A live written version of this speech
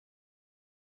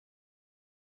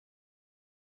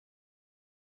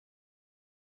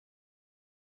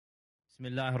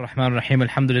Bismillah ar-Rahman ar-Rahim.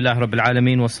 Alhamdulillah Rabbil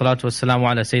Alameen. Wa salatu wa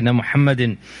salamu ala Sayyidina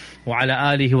Muhammadin wa ala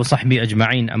alihi wa sahbihi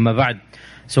ajma'in. Amma ba'd.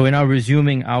 So we're now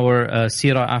resuming our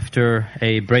seerah after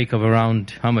a break of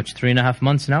around, how much? 3.5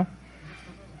 months now?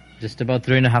 Just about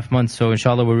 3.5 months. So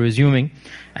inshallah we're resuming.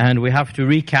 And we have to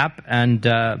recap, and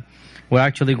we're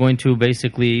actually going to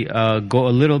basically go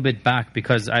a little bit back,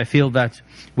 because I feel that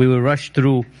we were rushed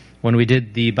through when we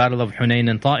did the Battle of Hunayn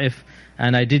and Taif,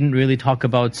 and I didn't really talk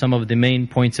about some of the main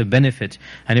points of benefit.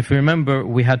 And if you remember,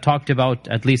 we had talked about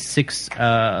at least 6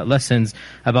 lessons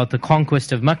about the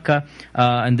conquest of Mecca,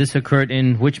 and this occurred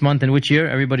in which month and which year?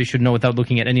 Everybody should know without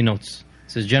looking at any notes.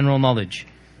 This is general knowledge.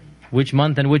 Which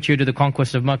month and which year did the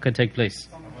conquest of Mecca take place?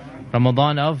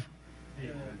 Ramadan of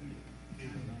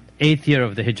 8th year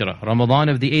of the Hijrah. Ramadan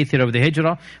of the 8th year of the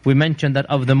Hijrah. We mentioned that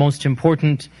of the most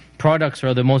important products,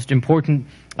 or the most important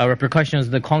repercussions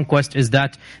of the conquest, is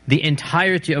that the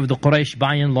entirety of the Quraysh,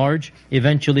 by and large,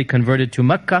 eventually converted to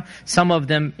Mecca. Some of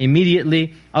them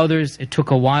immediately, others it took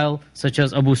a while, such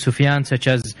as Abu Sufyan, such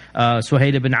as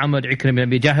Suhail ibn Amr, Ikrim ibn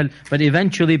Abi Jahl. But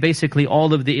eventually, basically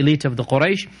all of the elite of the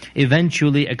Quraysh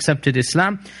eventually accepted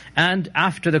Islam. And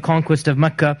after the conquest of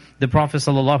Mecca, the Prophet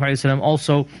ﷺ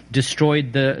also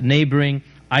destroyed the neighboring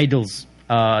idols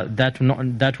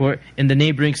that were in the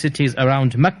neighboring cities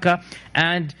around Mecca.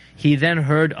 And he then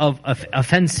heard of an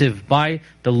offensive by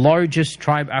the largest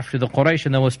tribe after the Quraysh,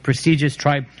 and the most prestigious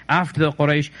tribe after the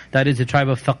Quraysh, that is the tribe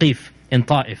of Thaqif in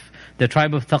Taif. The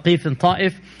tribe of Thaqif in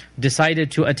Taif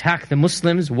decided to attack the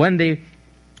Muslims when they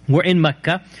were in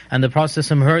Mecca, and the Prophet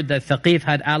heard that Thaqif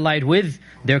had allied with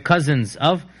their cousins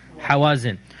of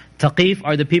Hawazin. Thaqif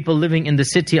are the people living in the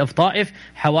city of Taif.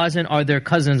 Hawazin are their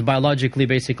cousins biologically,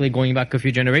 basically going back a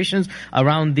few generations,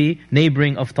 around the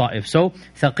neighboring of Taif. So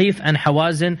Thaqif and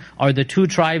Hawazin are the 2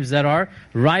 tribes that are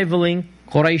rivaling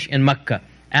Quraysh in Mecca.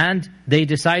 And they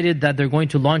decided that they're going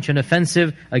to launch an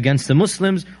offensive against the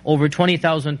Muslims, over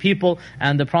 20,000 people,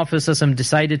 and the Prophet ﷺ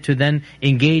decided to then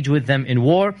engage with them in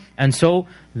war. And so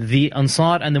the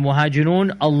Ansar and the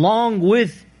Muhajirun, along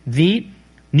with the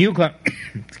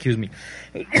excuse me,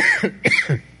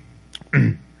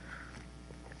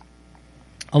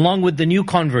 along with the new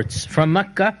converts from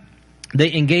Mecca,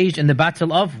 they engaged in the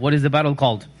battle of, what is the battle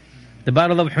called? The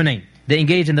Battle of Hunayn. They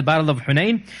engaged in the Battle of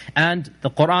Hunayn, and the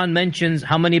Quran mentions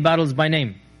how many battles by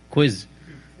name? Quiz.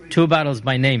 2 battles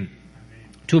by name.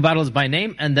 2 battles by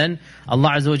name, and then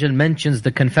Allah Azza wa Jal mentions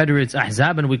the Confederates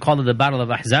Ahzab, and we call it the Battle of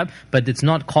Ahzab, but it's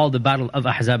not called the Battle of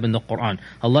Ahzab in the Quran.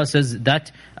 Allah says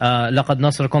that لَقَدْ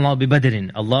نَصْرَكُمْ اللَّهُ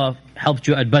بِبَدْرٍ, Allah helped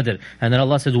you at Badr. And then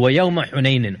Allah says وَيَوْمَ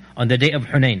حُنَيْنٍ, on the day of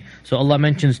Hunayn. So Allah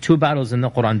mentions 2 battles in the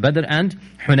Quran, Badr and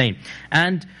Hunayn.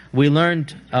 And we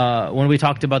learned when we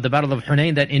talked about the Battle of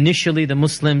Hunayn that initially the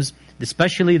Muslims,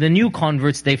 especially the new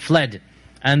converts, they fled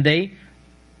and they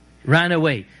ran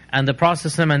away. And the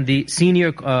Prophet and the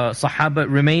senior Sahaba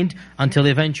remained until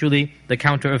eventually the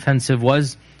counteroffensive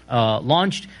was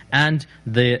launched, and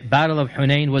the Battle of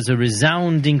Hunayn was a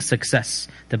resounding success.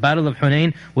 The Battle of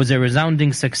Hunayn was a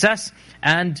resounding success,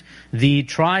 and the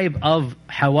tribe of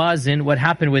Hawazin, what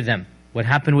happened with them? What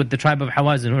happened with the tribe of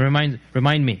Hawazin?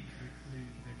 Remind me.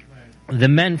 The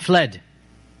men fled.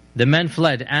 The men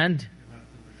fled, and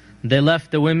they left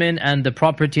the women and the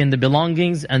property and the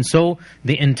belongings. And so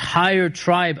the entire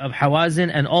tribe of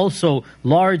Hawazin, and also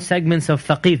large segments of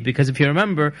Thaqif, because if you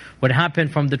remember what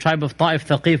happened from the tribe of Taif,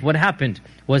 Thaqif, what happened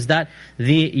was that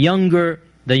the younger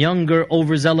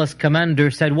overzealous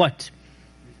commander said what?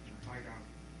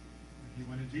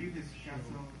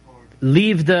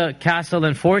 Leave the castle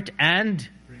and fort and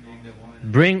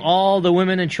bring all the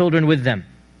women and children with them.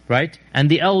 Right? And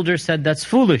the elder said that's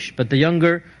foolish, but the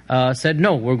younger said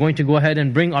no, we're going to go ahead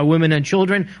and bring our women and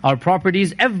children, our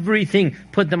properties, everything,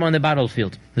 put them on the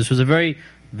battlefield. This was a very,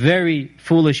 very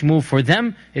foolish move for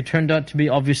them. It turned out to be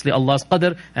obviously Allah's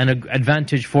qadr and an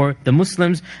advantage for the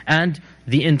Muslims, and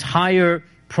the entire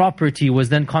property was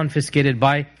then confiscated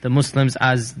by the Muslims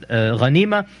as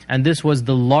ghanima, and this was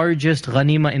the largest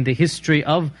ghanima in the history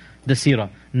of the seerah.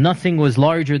 Nothing was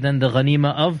larger than the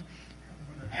ghanima of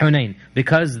Hunayn,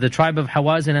 because the tribe of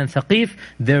Hawazin and Thaqif,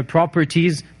 their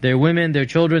properties, their women, their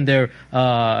children, their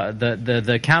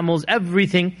the camels,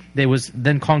 everything, they was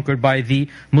then conquered by the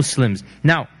Muslims.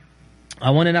 Now,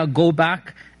 I want to now go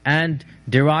back and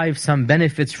derive some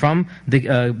benefits from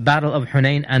the Battle of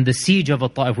Hunayn and the siege of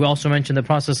Taif. We also mentioned the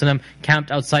Prophet ﷺ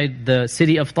camped outside the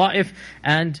city of Taif,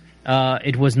 and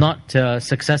it was not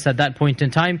success at that point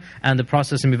in time, and the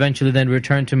Prophet ﷺ eventually then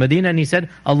returned to Medina, and he said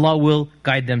Allah will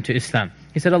guide them to Islam.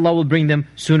 He said Allah will bring them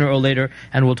sooner or later,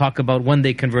 and we'll talk about when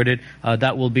they converted.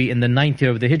 That will be in the 9th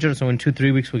year of the Hijrah, so in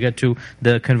 2-3 weeks we'll get to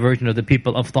the conversion of the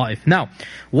people of Taif. Now,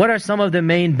 what are some of the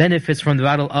main benefits from the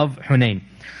battle of Hunayn?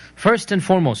 First and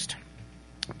foremost,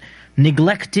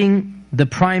 neglecting the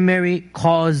primary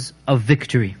cause of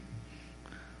victory.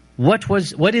 What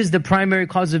is the primary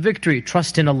cause of victory?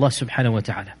 Trust in Allah subhanahu wa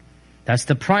ta'ala. That's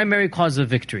the primary cause of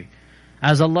victory.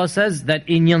 As Allah says that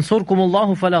in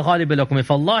yansurkumullahu fala ghaliba lakum.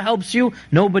 If Allah helps you,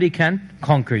 nobody can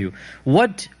conquer you.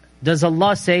 What does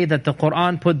Allah say that the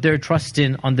Quran put their trust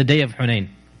in on the day of Hunayn?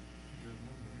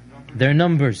 Their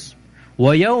numbers.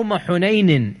 وَيَوْمَ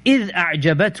حُنَيْنٍ إِذْ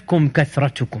أَعْجَبَتْكُمْ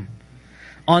كَثْرَتُكُمْ.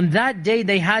 On that day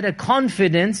they had a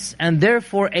confidence and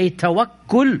therefore a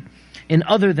tawakkul in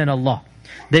other than Allah.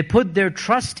 They put their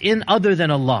trust in other than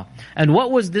Allah. And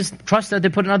what was this trust that they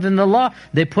put in other than Allah?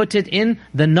 They put it in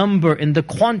the number, in the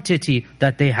quantity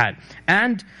that they had.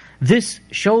 And this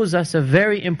shows us a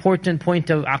very important point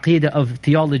of aqeedah, of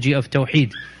theology, of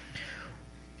tawheed.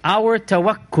 Our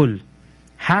tawakkul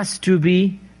has to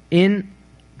be in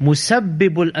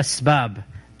musabbibul asbab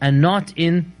and not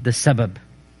in the sabab.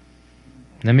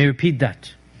 Let me repeat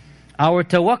that. Our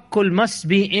tawakkul must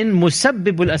be in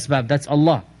musabbibul asbab, that's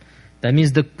Allah. That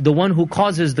means the one who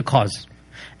causes the cause.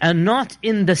 And not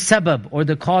in the sabab, or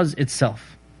the cause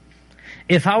itself.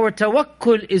 If our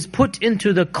tawakkul is put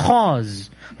into the cause,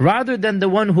 rather than the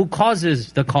one who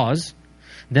causes the cause,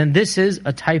 then this is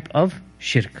a type of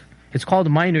shirk. It's called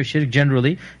minor shirk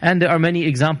generally, and there are many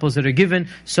examples that are given.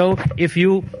 So if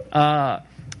you have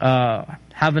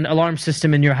an alarm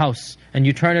system in your house, and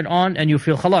you turn it on and you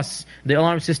feel khalas, the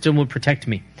alarm system will protect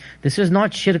me. This is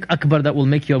not shirk akbar that will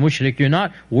make you a mushrik. You're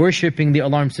not worshipping the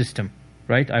alarm system,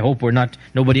 right? I hope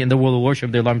nobody in the world will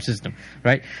worship the alarm system,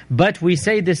 right? But we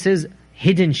say this is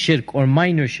hidden shirk or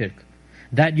minor shirk.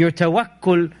 That your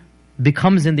tawakkul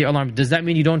becomes in the alarm. Does that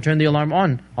mean you don't turn the alarm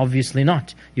on? Obviously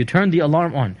not. You turn the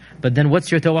alarm on. But then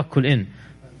what's your tawakkul in?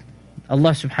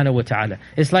 Allah subhanahu wa ta'ala.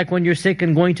 It's like when you're sick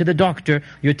and going to the doctor,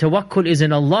 your tawakkul is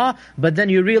in Allah, but then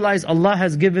you realize Allah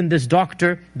has given this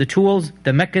doctor the tools,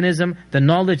 the mechanism, the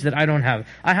knowledge that I don't have.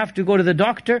 I have to go to the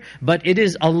doctor, but it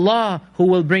is Allah who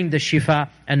will bring the shifa,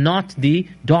 and not the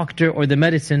doctor or the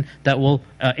medicine that will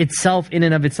itself, in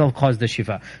and of itself, cause the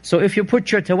shifa. So if you put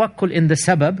your tawakkul in the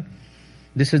sabab,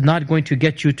 this is not going to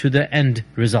get you to the end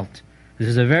result. This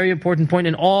is a very important point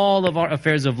in all of our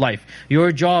affairs of life.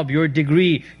 Your job, your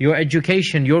degree, your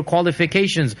education, your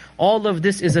qualifications, all of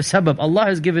this is a sabab. Allah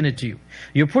has given it to you.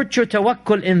 You put your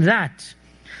tawakkul in that,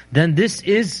 then this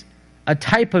is a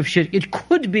type of shirk. It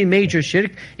could be major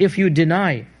shirk if you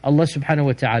deny Allah subhanahu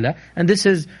wa ta'ala. And this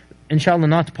is, inshallah,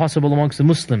 not possible amongst the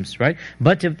Muslims, right?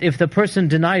 But if the person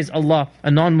denies Allah,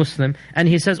 a non-Muslim, and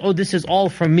he says, oh, this is all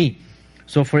from me.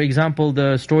 So for example,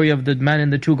 the story of the man in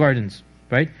the 2 gardens,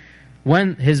 right?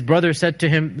 When his brother said to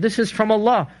him, this is from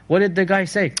Allah, what did the guy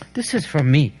say? This is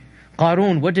from me.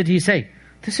 Qarun, what did he say?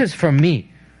 This is from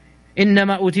me.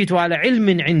 إِنَّمَا أُوتِيتُ عَلَى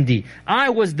عِلْمٍ عِنْدِي.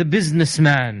 I was the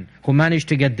businessman who managed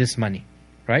to get this money.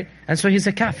 Right? And so he's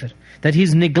a kafir. That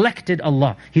he's neglected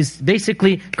Allah. He's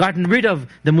basically gotten rid of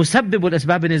the musabbibul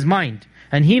asbab in his mind.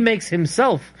 And he makes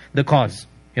himself the cause.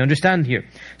 You understand here?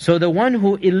 So the one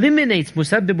who eliminates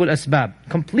musabbibul asbab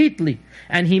completely,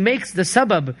 and he makes the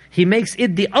sabab, he makes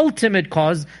it the ultimate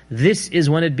cause, this is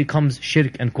when it becomes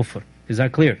shirk and kufr. Is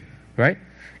that clear? Right?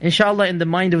 Inshallah, in the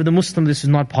mind of the Muslim, this is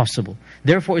not possible.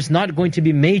 Therefore, it's not going to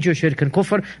be major shirk and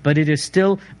kufr, but it is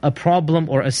still a problem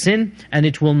or a sin, and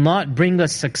it will not bring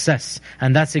us success.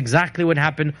 And that's exactly what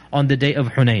happened on the day of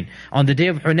Hunayn. On the day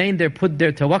of Hunayn, they put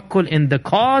their tawakkul in the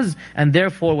cause, and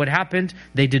therefore what happened?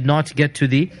 They did not get to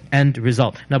the end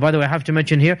result. Now, by the way, I have to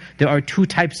mention here, there are 2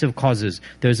 types of causes.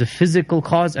 There's a physical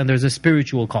cause and there's a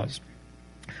spiritual cause.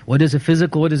 What is a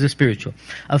physical? What is a spiritual?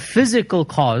 A physical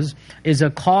cause is a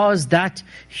cause that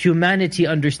humanity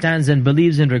understands and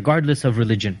believes in regardless of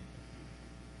religion.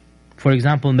 For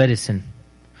example, medicine.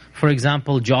 For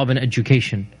example, job and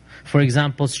education. For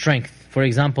example, strength. For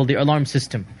example, the alarm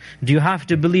system. Do you have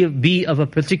to be of a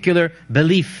particular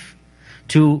belief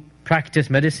to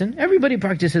practice medicine? Everybody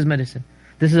practices medicine.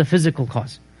 This is a physical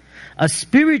cause. A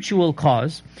spiritual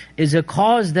cause is a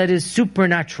cause that is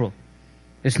supernatural.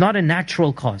 It's not a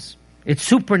natural cause. It's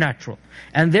supernatural.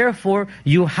 And therefore,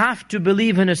 you have to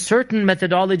believe in a certain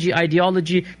methodology,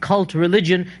 ideology, cult,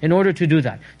 religion in order to do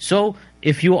that. So,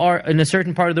 if you are in a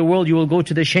certain part of the world, you will go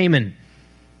to the shaman.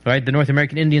 Right? The North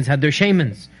American Indians had their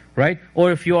shamans. Right?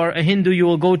 Or if you are a Hindu, you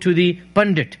will go to the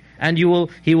Pandit. And he will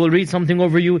read something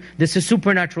over you. This is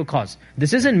supernatural cause.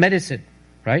 This isn't medicine.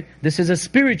 Right? This is a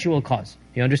spiritual cause.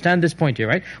 You understand this point here,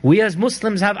 right? We as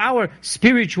Muslims have our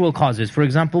spiritual causes. For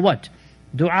example, what?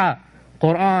 Dua,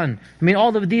 Quran. I mean,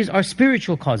 all of these are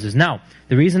spiritual causes. Now,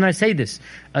 the reason I say this,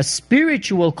 a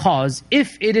spiritual cause,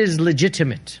 if it is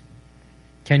legitimate,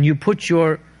 can you put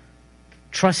your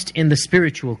trust in the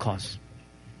spiritual cause?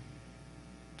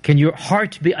 Can your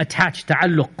heart be attached,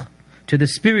 ta'alluq, to the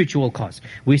spiritual cause?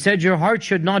 We said your heart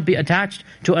should not be attached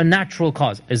to a natural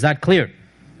cause. Is that clear?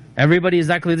 Everybody is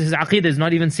that clear? This is aqeedah, it's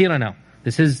not even seerah now.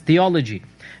 This is theology.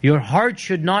 Your heart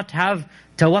should not have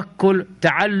tawakkul,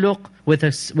 ta'alluq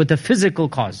with a physical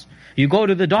cause. You go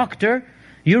to the doctor,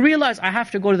 you realize, I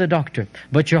have to go to the doctor.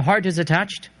 But your heart is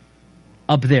attached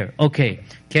up there. Okay,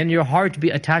 can your heart be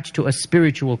attached to a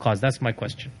spiritual cause? That's my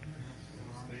question.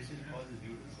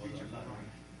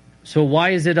 So why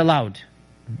is it allowed?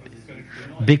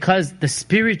 Because the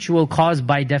spiritual cause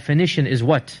by definition is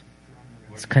what?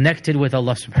 It's connected with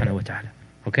Allah subhanahu wa ta'ala.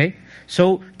 Okay?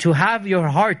 So to have your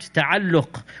heart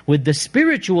ta'alluq with the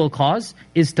spiritual cause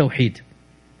is tawheed.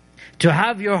 To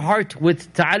have your heart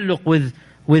with ta'alluq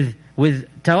with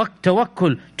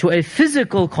tawakkul to a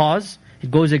physical cause, it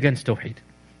goes against tawheed.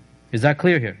 Is that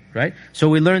clear here? Right? So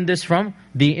we learned this from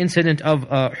the incident of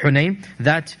Hunayn,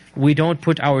 that we don't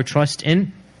put our trust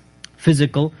in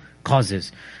physical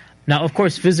causes. Now, of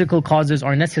course, physical causes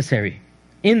are necessary.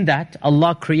 In that,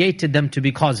 Allah created them to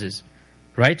be causes.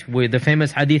 Right? With the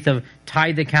famous hadith of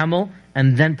tie the camel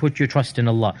and then put your trust in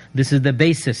Allah. This is the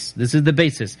basis. This is the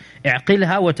basis.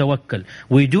 اعقلها وتوكل.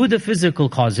 We do the physical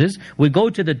causes. We go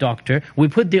to the doctor. We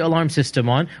put the alarm system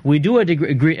on. We do a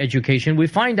degree education. We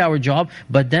find our job.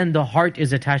 But then the heart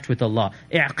is attached with Allah.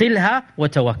 اعقلها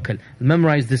وتوكل.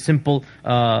 Memorize the simple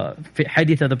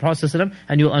hadith of the Prophet ﷺ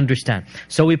and you'll understand.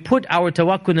 So we put our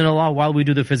tawakkul in Allah while we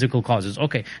do the physical causes.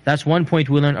 Okay, that's one point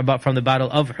we learn about from the battle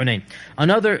of Hunayn.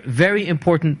 Another very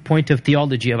important point of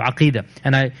theology, of aqeedah,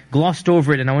 and I glossed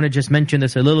over it, and I want to just mention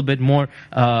this a little bit more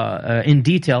in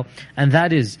detail, and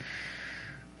that is,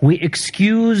 we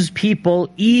excuse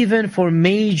people even for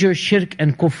major shirk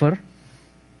and kufr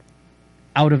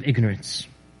out of ignorance.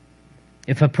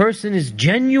 If a person is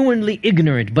genuinely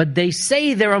ignorant, but they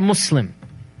say they're a Muslim,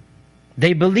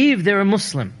 they believe they're a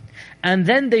Muslim, and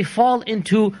then they fall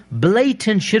into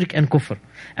blatant shirk and kufr,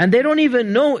 and they don't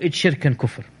even know it's shirk and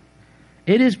kufr,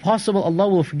 it is possible Allah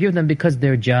will forgive them because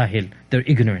they're jahil, they're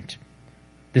ignorant.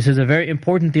 This is a very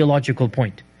important theological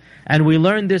point. And we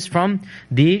learn this from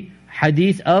the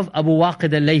hadith of Abu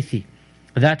Waqid al-Laythi,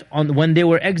 that when they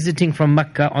were exiting from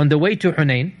Mecca, on the way to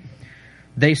Hunayn,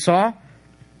 they saw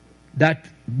that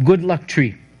good luck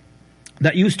tree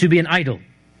that used to be an idol.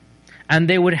 And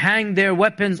they would hang their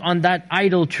weapons on that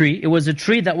idol tree. It was a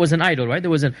tree that was an idol, right?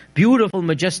 There was a beautiful,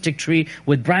 majestic tree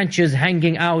with branches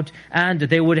hanging out, and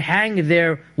they would hang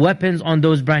their weapons on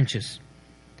those branches.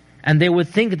 And they would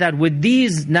think that with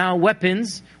these now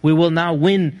weapons, we will now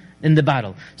win in the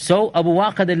battle. So Abu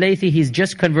Waqid al-Laythi, he's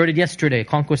just converted yesterday.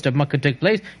 Conquest of Makkah took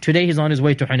place. Today he's on his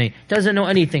way to Hunayn. Doesn't know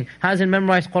anything. Hasn't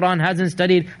memorized Quran. Hasn't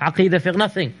studied Aqeedah, fiqh,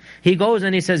 nothing. He goes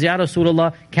and he says, Ya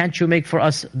Rasulullah, can't you make for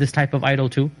us this type of idol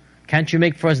too? Can't you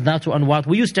make for us Dhatu Anwat?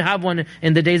 We used to have one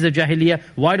in the days of Jahiliyyah.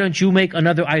 Why don't you make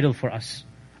another idol for us?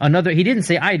 Another, he didn't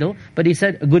say idol, but he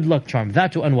said a good luck charm.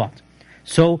 Dhatu Anwat.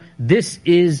 So this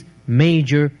is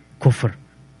major kufr.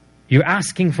 You're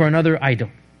asking for another idol.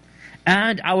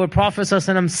 And our Prophet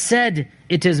ﷺ said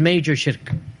it is major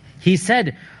shirk. He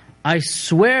said, I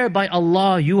swear by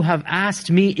Allah, you have asked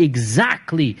me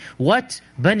exactly what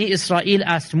Bani Israel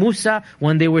asked Musa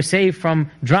when they were saved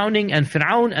from drowning and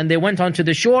Fir'aun, and they went onto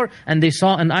the shore and they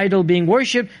saw an idol being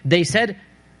worshipped. They said,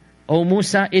 O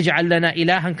Musa, ij'al lana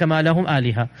ilahan kama lahum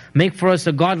aliha. Make for us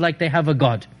a God like they have a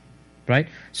God. Right?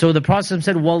 So the Prophet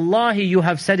said, Wallahi, you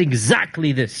have said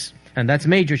exactly this. And that's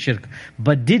major shirk.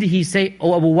 But did he say,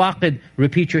 Oh Abu Waqid,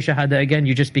 repeat your shahada again,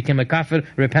 you just became a kafir,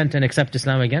 repent and accept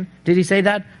Islam again? Did he say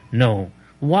that? No.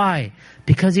 Why?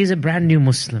 Because he's a brand new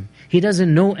Muslim. He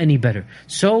doesn't know any better.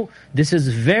 So this is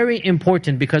very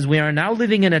important, because we are now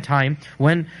living in a time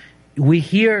when we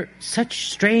hear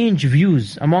such strange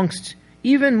views amongst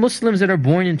even Muslims that are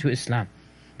born into Islam.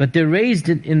 But they're raised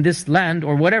in this land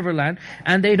or whatever land,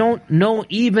 and they don't know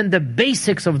even the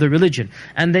basics of the religion.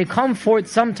 And they come forth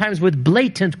sometimes with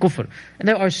blatant kufr. And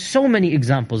there are so many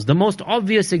examples. The most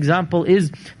obvious example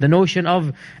is the notion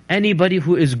of anybody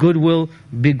who is good will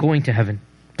be going to heaven.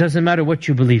 Doesn't matter what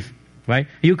you believe. Right?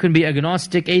 You can be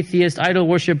agnostic, atheist, idol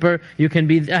worshipper, you can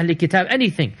be Ahli Kitab,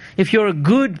 anything. If you're a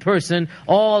good person,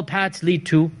 all paths lead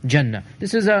to Jannah.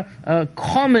 This is a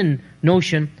common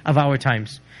notion of our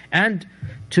times. And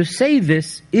to say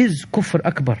this is kufr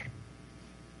akbar.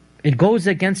 It goes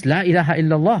against La ilaha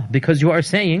illallah, because you are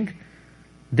saying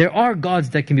There are gods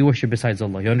that can be worshipped besides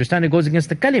Allah. You understand? It goes against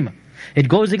the kalima. It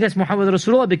goes against Muhammad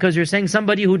Rasulullah, because you're saying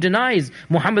somebody who denies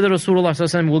Muhammad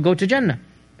Rasulullah will go to Jannah.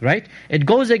 Right? It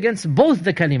goes against both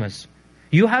the kalimas.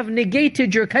 You have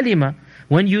negated your kalima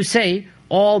when you say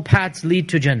all paths lead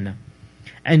to Jannah.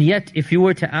 And yet, if you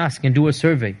were to ask and do a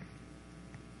survey,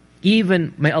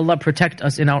 even, may Allah protect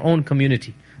us in our own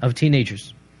community of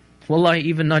teenagers. Wallahi,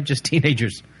 even not just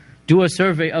teenagers. Do a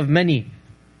survey of many.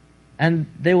 And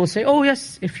they will say, oh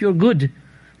yes, if you're good.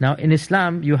 Now in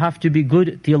Islam, you have to be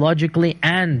good theologically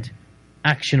and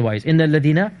action-wise. إِنَّ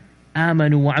الَّذِينَ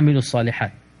آمَنُوا وَعَمِلُوا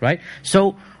الصَّالِحَاتِ. Right?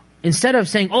 So, instead of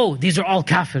saying, oh, these are all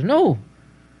kafir. No.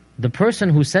 The person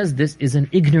who says this is an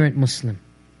ignorant Muslim.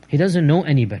 He doesn't know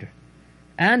any better.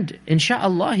 And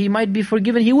inshallah, he might be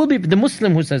forgiven. He will be, the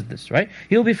Muslim who says this, right?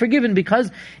 He will be forgiven because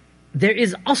there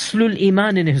is aslul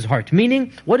iman in his heart.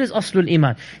 Meaning, what is aslul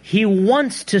iman? He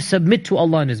wants to submit to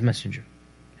Allah and His Messenger.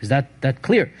 Is that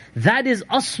clear? That is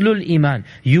aslul iman.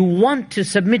 You want to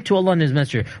submit to Allah and His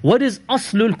Messenger. What is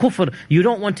aslul kufr? You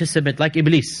don't want to submit, like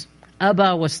Iblis.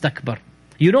 Aba wastakbar.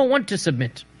 You don't want to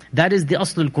submit. That is the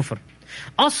aslul kufr.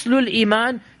 Aslul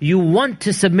iman, you want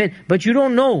to submit, but you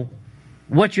don't know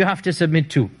what you have to submit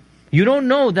to. You don't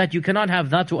know that you cannot have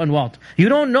dhatu and wat. You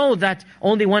don't know that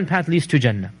only one path leads to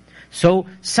Jannah. So,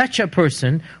 such a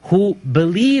person who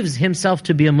believes himself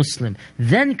to be a Muslim,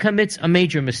 then commits a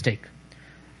major mistake.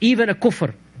 Even a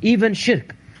kufr, even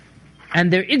shirk.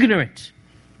 And they're ignorant.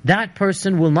 That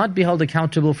person will not be held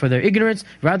accountable for their ignorance.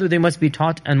 Rather, they must be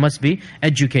taught and must be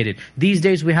educated. These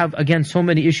days we have, again, so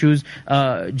many issues.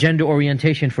 Gender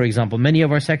orientation, for example. Many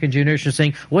of our second generation are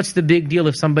saying, what's the big deal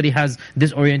if somebody has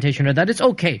this orientation or that? It's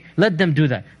okay. Let them do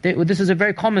that. This is a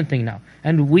very common thing now.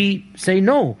 And we say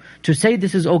no. To say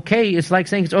this is okay, it's like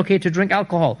saying it's okay to drink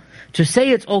alcohol. To say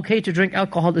it's okay to drink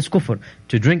alcohol is kufr.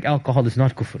 To drink alcohol is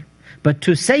not kufr. But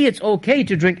to say it's okay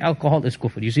to drink alcohol is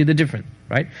kufr. You see the difference,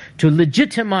 right? To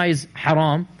legitimize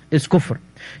haram is kufr.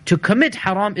 To commit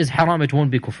haram is haram, it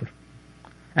won't be kufr.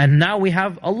 And now we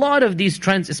have a lot of these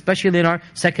trends, especially in our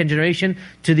second generation,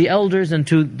 to the elders and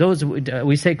to those,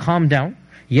 we say calm down.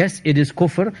 Yes, it is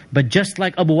kufr, but just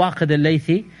like Abu Waqid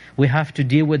al-Laythi, we have to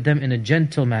deal with them in a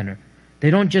gentle manner. They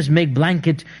don't just make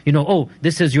blanket, oh,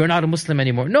 this is, you're not a Muslim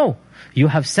anymore. No, you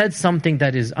have said something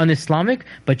that is un-Islamic,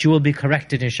 but you will be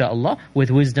corrected inshaAllah with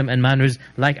wisdom and manners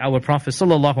like our Prophet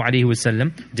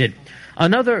ﷺ did.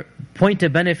 Another point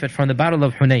of benefit from the Battle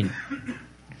of Hunayn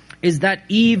is that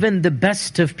even the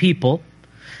best of people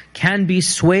can be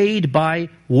swayed by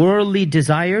worldly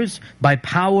desires, by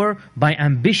power, by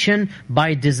ambition,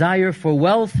 by desire for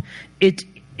wealth. It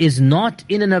is not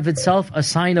in and of itself a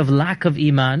sign of lack of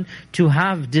iman to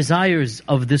have desires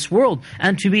of this world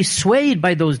and to be swayed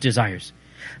by those desires.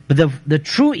 But the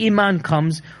true iman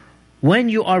comes when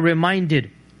you are reminded,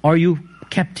 are you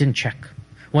kept in check?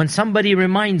 When somebody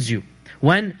reminds you,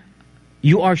 when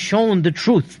you are shown the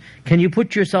truth, can you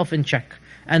put yourself in check?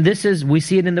 And this is, we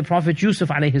see it in the Prophet Yusuf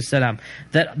alayhi salam,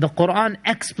 that the Qur'an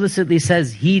explicitly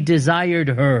says he desired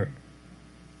her.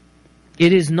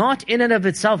 It is not in and of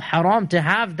itself haram to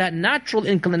have that natural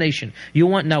inclination. You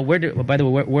want, now by the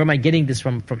way, where am I getting this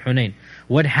from Hunayn?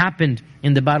 What happened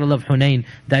in the Battle of Hunayn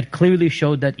that clearly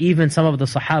showed that even some of the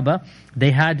Sahaba, they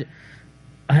had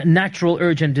a natural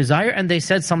urge and desire, and they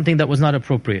said something that was not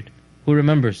appropriate. Who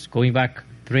remembers, going back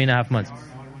 3.5 months?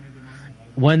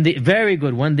 Very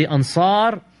good, when the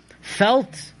Ansar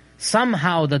felt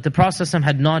somehow that the Prophet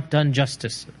had not done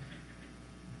justice.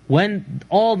 When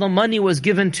all the money was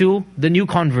given to the new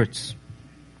converts.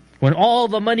 When all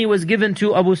the money was given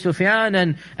to Abu Sufyan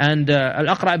and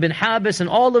Al-Aqra' bin Habis and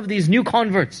all of these new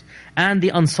converts. And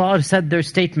the Ansar said their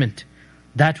statement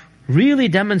that really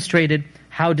demonstrated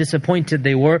how disappointed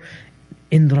they were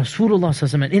in Rasulullah sallallahu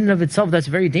alaihi wasallam. And in and of itself, that's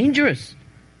very dangerous.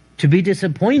 To be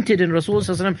disappointed in Rasulullah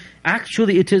sallallahu alaihi wasallam,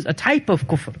 actually it is a type of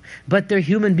kufr. But they're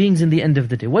human beings in the end of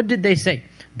the day. What did they say?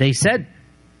 They said,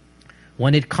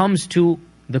 when it comes to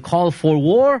the call for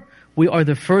war, we are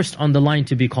the first on the line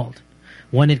to be called.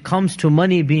 When it comes to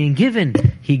money being given,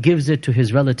 he gives it to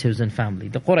his relatives and family,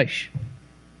 the Quraysh.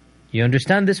 You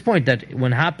understand this point, that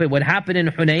what happened in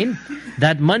Hunayn,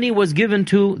 that money was given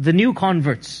to the new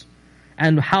converts.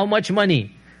 And how much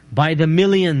money? By the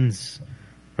millions,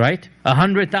 right?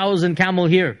 100,000 camel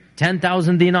here,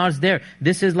 10,000 dinars there.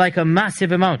 This is like a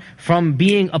massive amount. From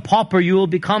being a pauper, you will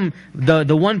become the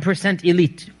 1%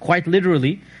 elite. Quite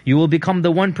literally, you will become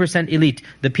the 1% elite.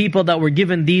 The people that were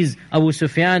given these, Abu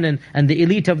Sufyan and the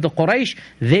elite of the Quraysh,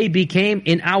 they became,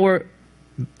 in our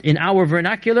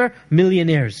vernacular,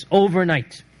 millionaires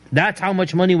overnight. That's how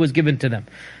much money was given to them.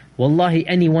 Wallahi,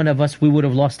 any one of us, we would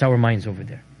have lost our minds over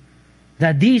there.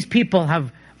 That these people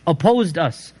have opposed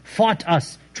us, fought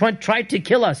us, tried to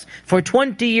kill us. For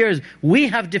 20 years, we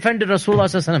have defended Rasulullah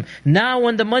ﷺ. Now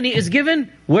when the money is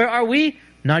given, where are we?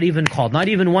 Not even called. Not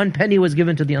even 1 penny was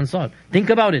given to the Ansar. Think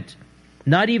about it.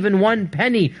 Not even 1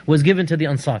 penny was given to the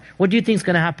Ansar. What do you think is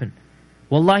going to happen?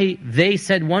 Wallahi, they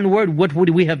said one word, what would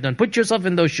we have done? Put yourself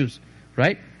in those shoes,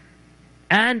 right?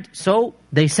 And so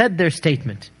they said their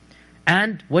statement.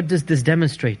 And what does this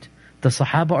demonstrate? The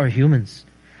Sahaba are humans.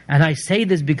 And I say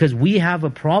this because we have a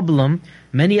problem.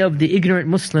 Many of the ignorant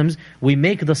Muslims, we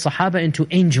make the Sahaba into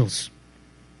angels.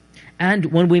 And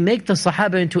when we make the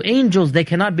Sahaba into angels, they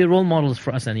cannot be role models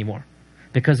for us anymore.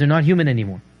 Because they're not human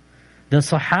anymore. The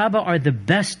Sahaba are the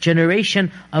best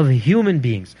generation of human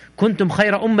beings. كُنْتُمْ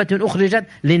خَيْرَ أُمَّةٍ أُخْرِجَتْ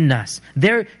لِلنَّاسِ.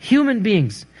 They're human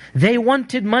beings. They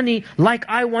wanted money like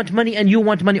I want money and you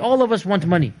want money. All of us want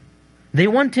money. They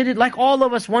wanted it like all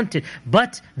of us wanted.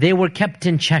 But they were kept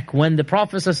in check. When the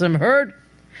Prophet ﷺ heard,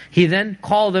 he then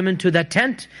called them into that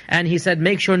tent and he said,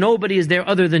 make sure nobody is there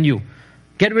other than you.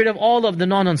 Get rid of all of the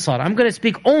non-Ansar. I'm going to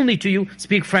speak only to you,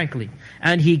 speak frankly.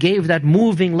 And he gave that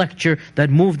moving lecture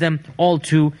that moved them all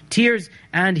to tears.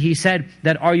 And he said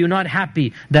that, are you not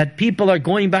happy that people are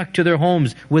going back to their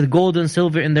homes with gold and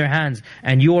silver in their hands,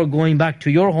 and you are going back to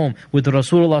your home with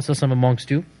Rasulullah ﷺ amongst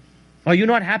you? Are you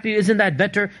not happy? Isn't that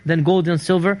better than gold and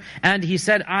silver? And he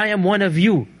said, I am one of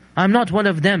you. I'm not one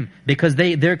of them. Because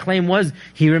their claim was,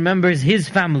 he remembers his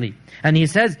family. And he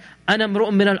says, أَنَا امْرُؤٌ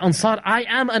مِّنَ الْأَنصَارِ, I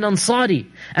am an Ansari.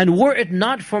 And were it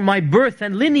not for my birth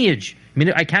and lineage,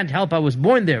 meaning I can't help, I was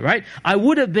born there, right? I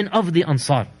would have been of the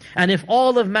Ansar. And if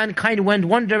all of mankind went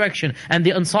one direction and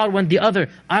the Ansar went the other,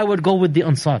 I would go with the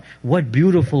Ansar. What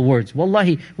beautiful words.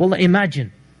 Wallahi,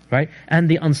 imagine, right? And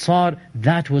the Ansar,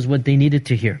 that was what they needed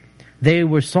to hear. They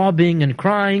were sobbing and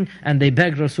crying and they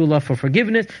begged Rasulullah for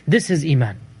forgiveness. This is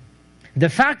Iman. The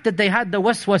fact that they had the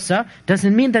waswasa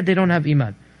doesn't mean that they don't have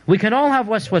Iman. We can all have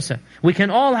waswasa. We can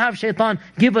all have shaitan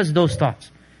give us those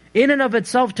thoughts. In and of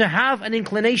itself, to have an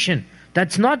inclination,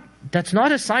 that's not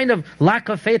a sign of lack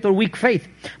of faith or weak faith.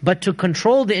 But to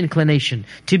control the inclination,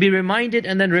 to be reminded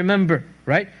and then remember,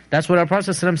 right? That's what our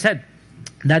Prophet ﷺ said.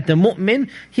 That the mu'min,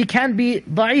 he can be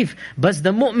da'if. But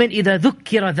the mu'min, إِذَا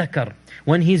ذُكِّرَ ذَكَرَ.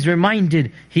 When he's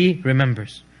reminded, he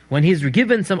remembers. When he's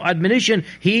given some admonition,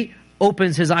 he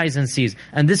opens his eyes and sees.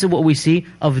 And this is what we see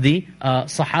of the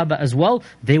Sahaba as well.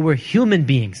 They were human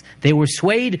beings. They were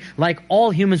swayed like all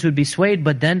humans would be swayed,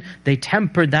 but then they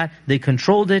tempered that, they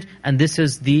controlled it, and this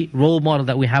is the role model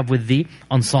that we have with the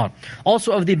Ansar.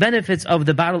 Also of the benefits of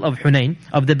the Battle of Hunayn,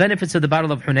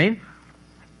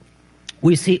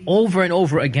 we see over and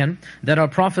over again that our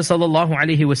Prophet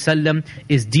ﷺ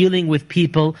is dealing with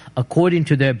people according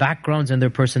to their backgrounds and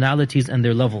their personalities and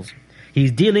their levels.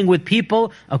 He's dealing with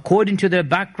people according to their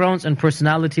backgrounds and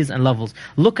personalities and levels.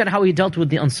 Look at how he dealt with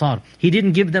the Ansar. He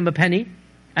didn't give them a penny,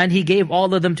 and he gave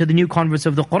all of them to the new converts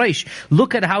of the Quraysh.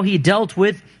 Look at how he dealt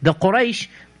with the Quraysh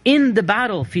in the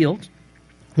battlefield.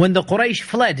 When the Quraysh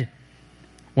fled,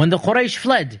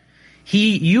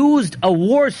 he used a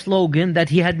war slogan that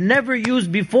he had never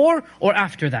used before or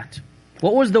after that.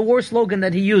 What was the war slogan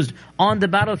that he used on the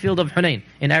battlefield of Hunayn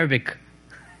in Arabic?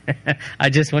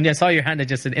 When I saw your hand, I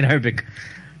just said in Arabic.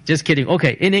 Just kidding.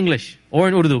 Okay, in English or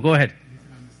in Urdu, go ahead.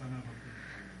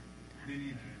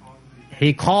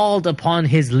 He called upon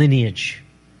his lineage.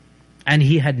 And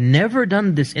he had never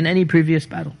done this in any previous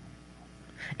battle.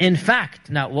 In fact,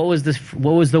 now what was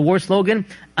the war slogan?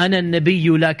 أَنَا النَّبِيُّ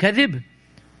لَا كَذِبْ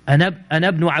أَنَا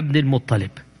ابْنُ عَبْدِ الْمُطَّلِبِ.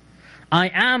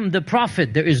 I am the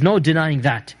Prophet, there is no denying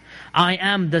that. I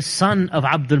am the son of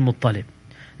Abdul Muttalib.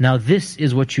 Now this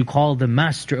is what you call the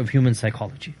master of human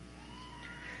psychology.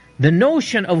 The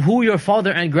notion of who your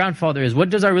father and grandfather is,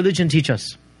 what does our religion teach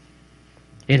us?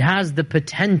 It has the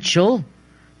potential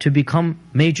to become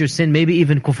major sin, maybe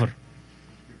even kufr.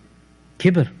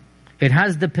 Kibr. It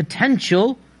has the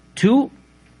potential to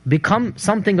become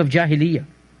something of jahiliyyah.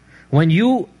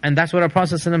 And that's what our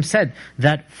Prophet ﷺ said,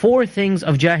 that 4 things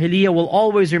of jahiliyyah will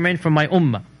always remain from my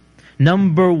ummah.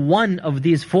 Number 1 of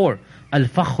these 4,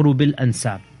 al-fakhru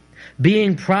bil-ansab.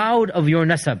 Being proud of your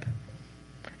nasab.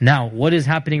 Now, what is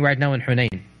happening right now in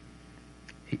Hunayn?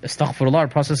 Astaghfirullah, our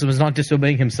Prophet was not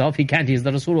disobeying himself. He can't, he's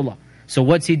the Rasulullah. So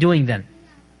what's he doing then?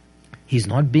 He's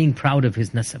not being proud of his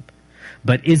nasab.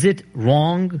 But is it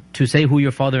wrong to say who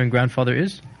your father and grandfather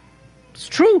is? It's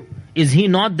true. Is he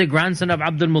not the grandson of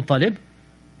Abdul Muttalib?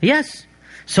 Yes.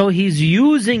 So he's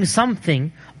using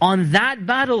something on that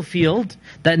battlefield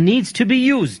that needs to be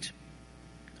used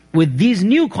with these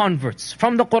new converts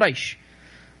from the Quraysh.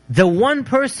 The one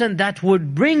person that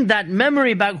would bring that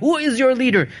memory back, who is your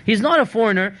leader? He's not a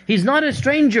foreigner, he's not a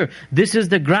stranger. This is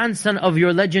the grandson of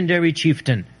your legendary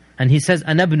chieftain. And he says,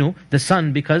 Anabnu, the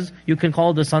son, because you can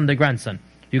call the son the grandson.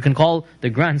 You can call the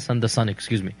grandson the son,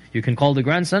 excuse me. You can call the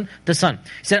grandson the son.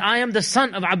 He said, I am the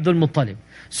son of Abdul Muttalib.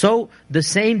 So the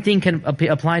same thing can be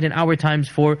applied in our times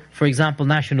for example,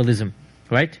 nationalism,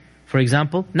 right? For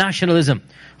example, nationalism.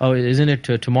 Oh, isn't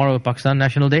it tomorrow Pakistan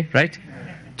National Day, right?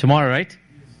 Tomorrow, right?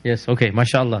 Yes, okay,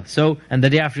 mashallah. So, and the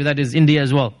day after that is India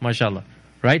as well, mashallah,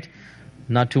 right?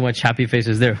 Not too much happy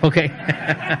faces there, okay.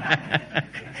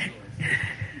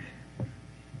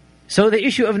 So the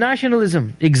issue of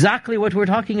nationalism, exactly what we're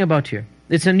talking about here.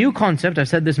 It's a new concept, I've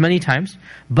said this many times,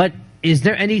 but is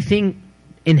there anything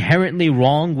inherently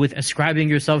wrong with ascribing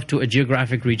yourself to a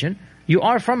geographic region? You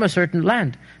are from a certain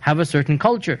land, have a certain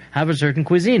culture, have a certain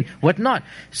cuisine, whatnot.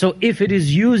 So if it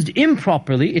is used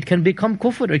improperly, it can become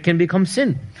kufr, it can become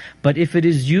sin. But if it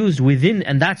is used within,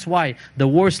 and that's why the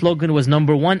war slogan was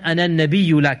number 1, أَنَا النَّبِيُّ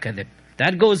لَا كَذِبْ.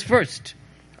 That goes first.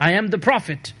 I am the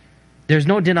prophet. There's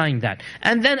no denying that.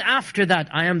 And then after that,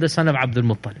 I am the son of Abdul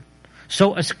Muttalib.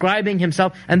 So ascribing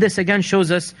himself, and this again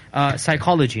shows us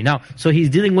psychology. Now, so he's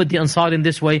dealing with the Ansar in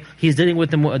this way, he's dealing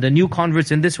with the new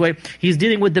converts in this way, he's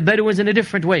dealing with the Bedouins in a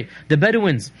different way. The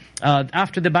Bedouins,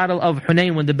 after the battle of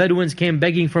Hunayn, when the Bedouins came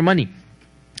begging for money,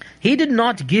 he did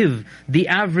not give the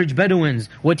average Bedouins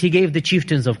what he gave the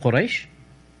chieftains of Quraysh.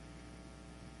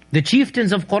 The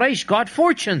chieftains of Quraysh got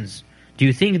fortunes. Do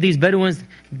you think these Bedouins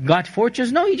got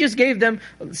fortunes? No, he just gave them,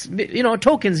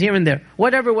 tokens here and there.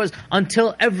 Whatever it was,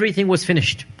 until everything was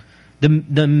finished. The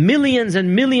millions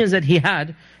and millions that he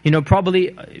had,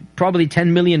 probably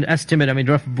 10 million estimate,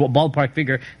 rough ballpark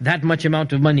figure, that much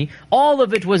amount of money. All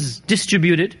of it was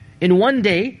distributed in one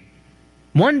day.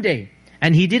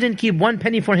 And he didn't keep one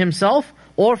penny for himself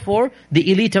or for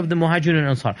the elite of the Muhajirun and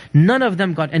Ansar. None of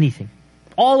them got anything.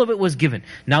 All of it was given.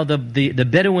 Now the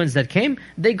Bedouins that came,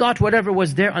 they got whatever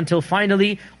was there until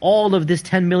finally all of this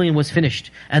 10 million was finished.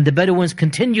 And the Bedouins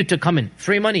continued to come in.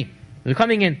 Free money. They're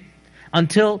coming in.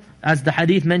 Until, as the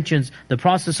hadith mentions, the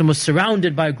Prophet was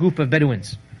surrounded by a group of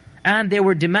Bedouins. And they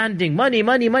were demanding, money,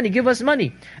 money, money, give us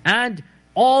money. And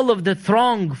all of the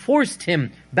throng forced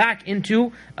him back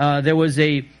into, there was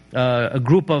a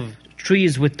group of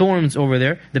trees with thorns over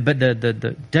there,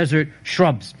 the desert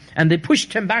shrubs. And they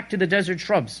pushed him back to the desert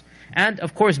shrubs. And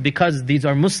of course, because these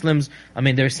are Muslims,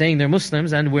 they're saying they're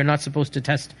Muslims and we're not supposed to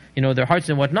test, their hearts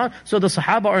and whatnot. So the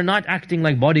Sahaba are not acting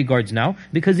like bodyguards now,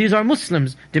 because these are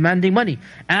Muslims demanding money.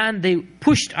 And they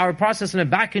pushed our Prophet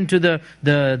back into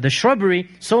the shrubbery,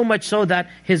 so much so that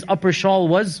his upper shawl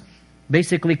was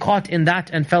basically caught in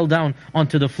that and fell down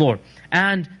onto the floor.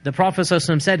 And the Prophet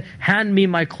said, hand me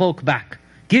my cloak back.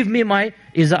 Give me my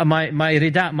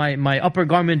rida, my upper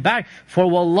garment back. For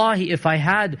wallahi, if I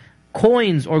had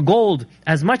coins or gold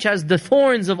as much as the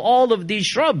thorns of all of these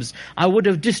shrubs, I would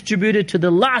have distributed to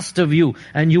the last of you,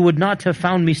 and you would not have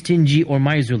found me stingy or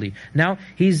miserly. Now,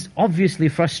 he's obviously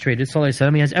frustrated, sallallahu alaihi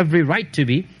wasallam. He has every right to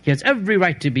be. He has every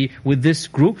right to be with this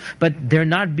group, but they're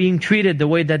not being treated the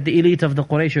way that the elite of the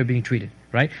Quraysh are being treated,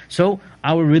 right? So,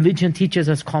 our religion teaches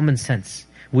us common sense.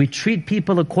 We treat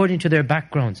people according to their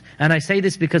backgrounds. And I say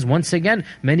this because once again,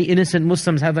 many innocent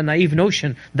Muslims have a naive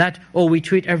notion that, we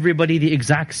treat everybody the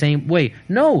exact same way.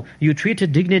 No, you treat a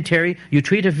dignitary, you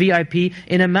treat a VIP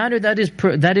in a manner that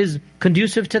is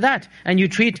conducive to that. And you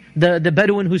treat the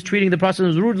Bedouin who's treating the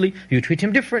Prophet rudely, you treat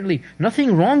him differently.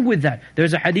 Nothing wrong with that.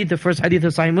 There's a hadith, the first hadith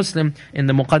of Sahih Muslim, in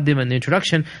the Muqaddim and the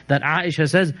introduction, that Aisha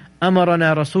says,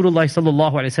 أَمَرَنَا رَسُولُ اللَّهِ صَلَّى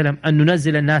اللَّهُ عَلَيْهِ وسلم أَن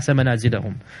نُنَزِّلَ النَّاسَ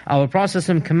مَنَازِلَهُم. Our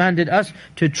Prophet commanded us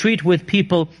to treat with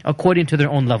people according to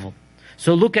their own level.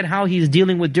 So look at how he's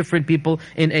dealing with different people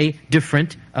in a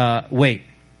different way.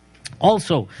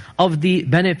 Also, of the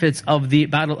benefits of the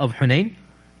Battle of Hunayn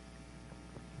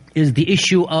is the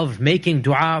issue of making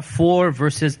dua for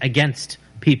versus against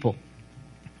people.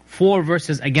 For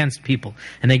versus against people.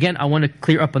 And again, I want to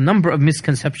clear up a number of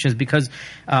misconceptions because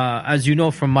as you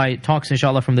know from my talks,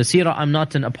 inshallah, from the seerah, I'm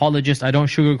not an apologist. I don't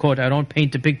sugarcoat, I don't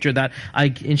paint a picture that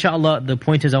inshallah, the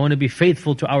point is I want to be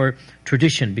faithful to our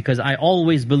tradition, because I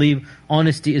always believe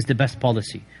honesty is the best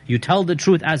policy. You tell the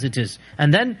truth as it is.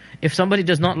 And then if somebody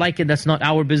does not like it, that's not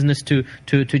our business to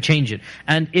change it.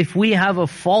 And if we have a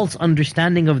false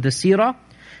understanding of the seerah,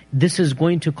 this is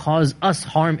going to cause us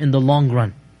harm in the long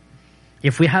run.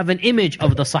 If we have an image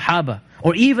of the Sahaba,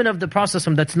 or even of the Prophet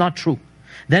that's not true,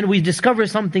 then we discover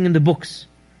something in the books,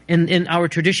 in our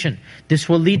tradition, this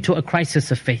will lead to a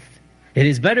crisis of faith. It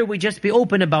is better we just be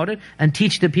open about it and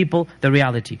teach the people the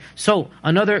reality. So,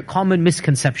 another common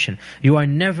misconception. You are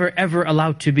never ever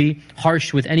allowed to be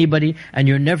harsh with anybody, and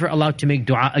you're never allowed to make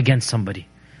dua against somebody.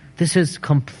 This is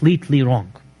completely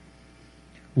wrong.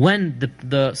 When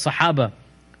the Sahaba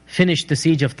finished the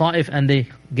siege of Taif and they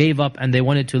gave up and they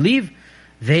wanted to leave,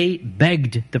 they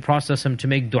begged the Prophet to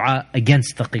make dua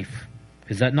against Thaqif.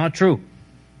 Is that not true?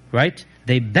 Right?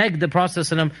 They begged the Prophet,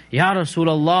 Ya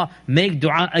Rasulullah, make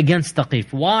dua against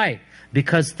Thaqif. Why?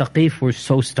 Because Thaqif were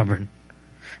so stubborn.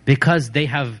 Because they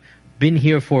have been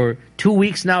here for 2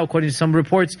 weeks now, according to some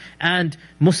reports, and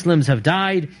Muslims have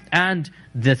died, and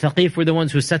the Thaqif were the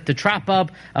ones who set the trap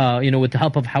up, with the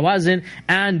help of Hawazin,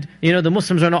 and the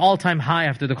Muslims are on an all-time high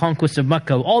after the conquest of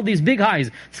Mecca. All these big highs,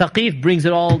 Thaqif brings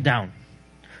it all down.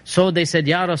 So they said,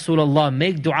 Ya Rasulullah,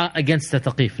 make dua against the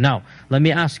Thaqif. Now, let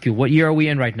me ask you, what year are we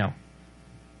in right now?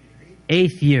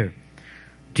 8th year.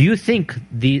 Do you think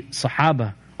the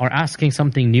Sahaba are asking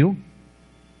something new?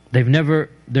 They've never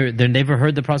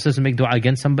heard the process of make dua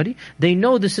against somebody. They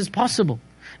know this is possible.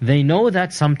 They know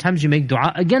that sometimes you make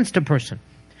dua against a person.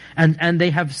 And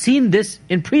they have seen this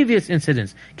in previous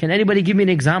incidents. Can anybody give me an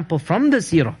example from the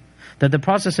seerah that the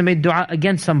Prophet made dua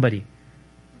against somebody?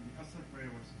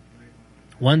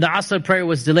 When the Asr prayer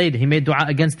was delayed, he made dua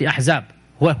against the Ahzab.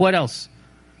 What else?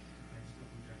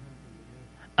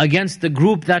 Against the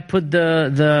group that put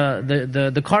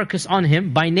the carcass on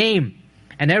him by name.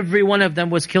 And every one of them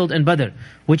was killed in Badr.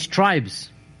 Which tribes?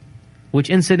 Which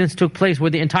incidents took place where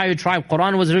the entire tribe,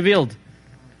 Quran was revealed?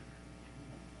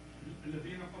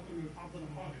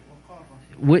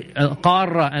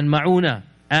 Qarra and Ma'una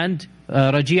and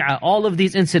Raji'a, all of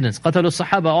these incidents, Qatalu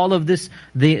Sahaba, all of this,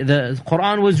 the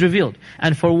Quran was revealed.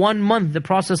 And for 1 month the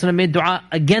Prophet made dua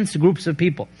against groups of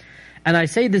people. And I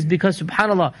say this because,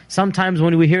 subhanAllah, sometimes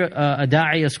when we hear a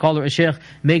da'i, a scholar, a sheikh,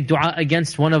 make dua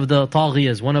against one of the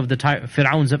taghiyas, one of the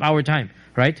fir'auns of our time,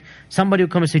 right? Somebody will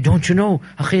come and say, don't you know,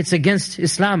 akhi, it's against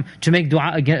Islam to make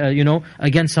dua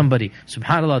against somebody.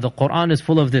 SubhanAllah, the Quran is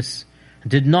full of this.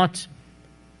 Did not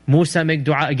Musa make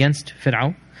dua against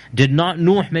Fir'aun? Did not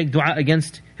Nuh make dua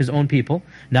against his own people?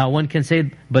 Now one can say,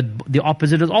 but the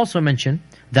opposite is also mentioned,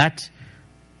 that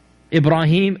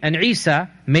Ibrahim and Isa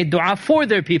made dua for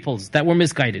their peoples that were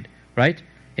misguided, right?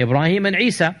 Ibrahim and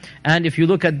Isa. And if you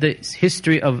look at the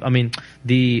history of,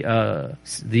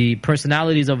 the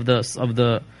personalities of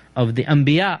the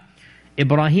Anbiya,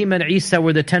 Ibrahim and Isa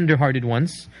were the tender-hearted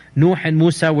ones. Nuh and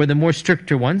Musa were the more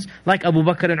stricter ones, like Abu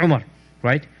Bakr and Umar,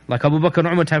 right? Like Abu Bakr and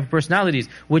Umar type of personalities,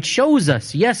 which shows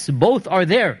us, yes, both are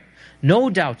there. No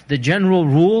doubt, the general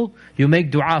rule, you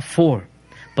make dua for.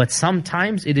 But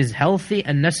sometimes it is healthy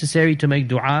and necessary to make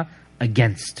dua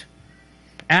against.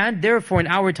 And therefore in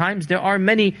our times there are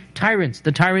many tyrants.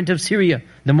 The tyrant of Syria,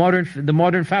 the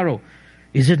modern Pharaoh.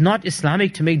 Is it not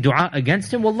Islamic to make dua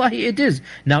against him? Wallahi, it is.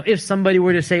 Now if somebody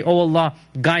were to say, oh Allah,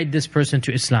 guide this person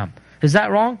to Islam. Is that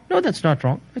wrong? No, that's not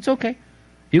wrong. It's okay.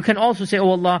 You can also say, oh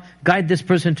Allah, guide this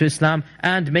person to Islam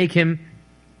and make him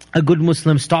a good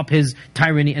Muslim, stop his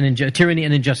tyranny and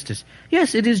injustice.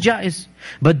 Yes, it is jaiz.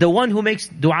 But the one who makes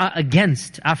dua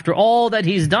against, after all that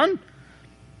he's done,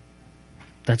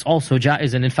 that's also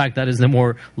jaiz. And in fact, that is the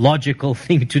more logical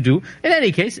thing to do. In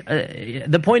any case,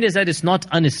 the point is that it's not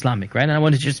un-Islamic, right? And I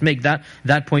want to just make that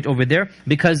point over there,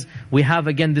 because we have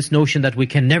again this notion that we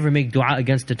can never make dua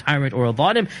against a tyrant or a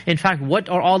zalim. In fact, what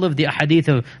are all of the ahadith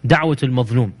of da'watul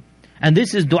mazlum? And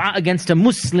this is dua against a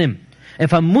Muslim.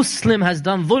 If a Muslim has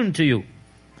done dhulm to you,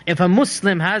 if a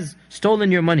Muslim has stolen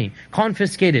your money,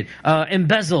 confiscated,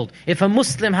 embezzled, if a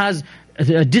Muslim has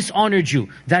dishonored you,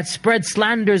 that spread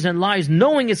slanders and lies,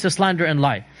 knowing it's a slander and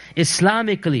lie,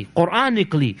 Islamically,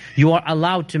 Quranically, you are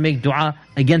allowed to make dua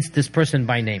against this person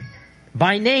by name.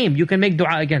 By name, you can make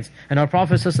dua against. And our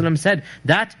Prophet ﷺ said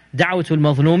that da'watul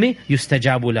mazlumi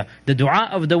yustajabu lah. The dua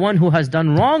of the one who has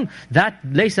done wrong, that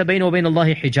laysa bayna wa bayna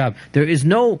Allahi hijab. There is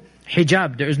no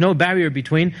hijab, there is no barrier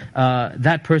between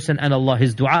that person and Allah,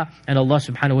 his dua and Allah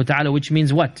subhanahu wa ta'ala, which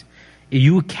means what?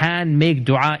 You can make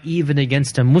dua even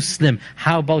against a Muslim.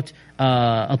 How about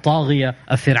a taghiya,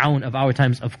 a fir'aun of our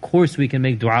times? Of course we can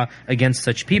make dua against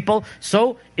such people.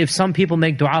 So if some people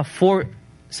make dua for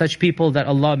such people that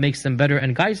Allah makes them better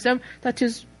and guides them, that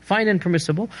is fine and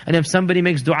permissible. And if somebody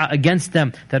makes dua against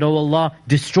them, that, oh Allah,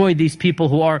 destroy these people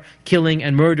who are killing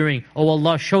and murdering. Oh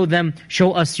Allah, show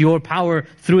us your power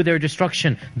through their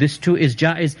destruction. This too is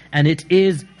jaiz, and it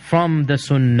is from the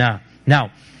sunnah.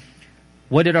 Now,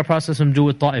 what did our Prophet do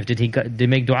with Taif? Did he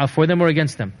make dua for them or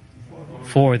against them?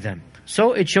 For them.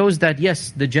 So it shows that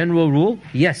yes, the general rule,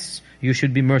 yes, you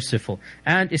should be merciful.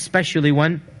 And especially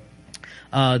when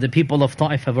the people of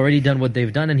Taif have already done what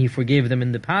they've done and He forgave them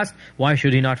in the past, why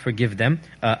should He not forgive them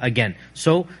again?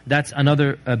 So that's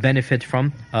another benefit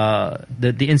from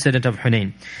the incident of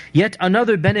Hunayn. Yet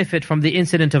another benefit from the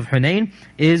incident of Hunayn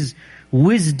is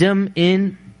wisdom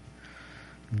in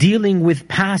dealing with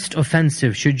past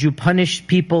offensive. Should you punish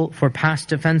people for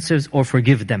past offenses or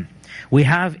forgive them? We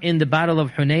have in the Battle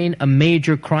of Hunayn a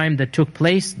major crime that took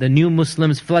place. The new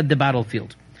Muslims fled the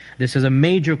battlefield. This is a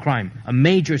major crime, a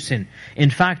major sin. In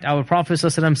fact, our Prophet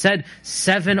ﷺ said,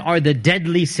 7 are the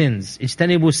deadly sins.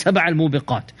 اجتنبوا سبع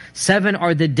الموبقات. 7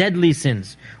 are the deadly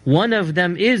sins. One of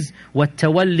them is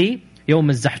وَالتَّوَلِّي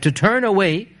يَوْمَ الزَّحْفِ, to turn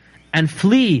away and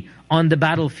flee on the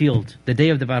battlefield, the day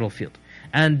of the battlefield.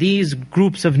 And these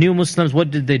groups of new Muslims,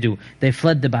 what did they do? They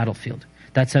fled the battlefield.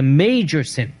 That's a major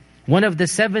sin. One of the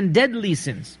 7 deadly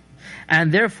sins.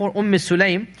 And therefore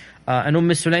Sulaym, and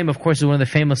Sulaym of course is one of the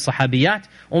famous Sahabiyat.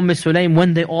 Sulaym,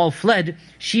 when they all fled,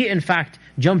 she in fact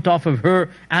jumped off of her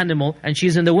animal, and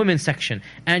she's in the women's section.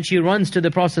 And she runs to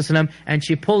the Prophet ﷺ, and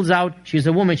she pulls out, she's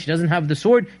a woman, she doesn't have the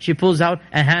sword, she pulls out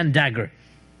a hand dagger.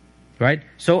 Right?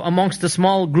 So amongst the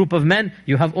small group of men,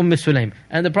 you have Sulaym.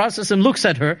 And the Prophet ﷺ looks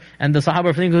at her, and the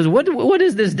Sahaba goes, what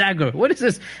is this dagger? What is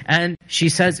this? And she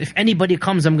says, if anybody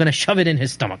comes, I'm going to shove it in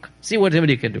his stomach. See what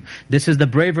anybody can do. This is the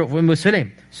bravery of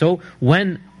Sulaym. So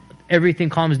when everything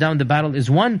calms down, the battle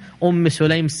is won,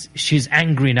 Sulaym, she's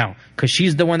angry now. Because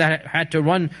she's the one that had to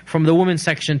run from the women's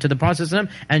section to the Prophet ﷺ.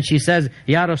 And she says,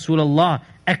 Ya Rasulullah,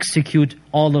 execute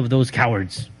all of those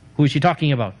cowards. Who is she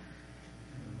talking about?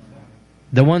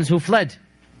 The ones who fled.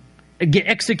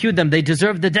 Execute them. They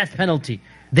deserve the death penalty.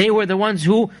 They were the ones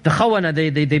who, the khawana,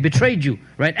 they betrayed you.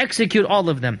 Right? Execute all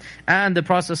of them. And the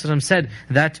Prophet ﷺ said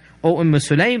that, O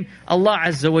Sulaym, Allah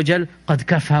Azza wa Jal, قَدْ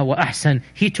كَفَى وَأَحْسَنَ.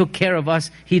 He took care of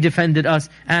us. He defended us.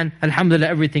 And alhamdulillah,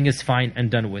 everything is fine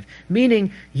and done with.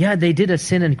 Meaning, yeah, they did a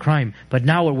sin and crime. But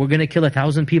now we're going to kill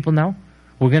 1,000 people now?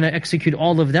 We're going to execute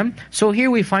all of them. So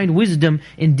here we find wisdom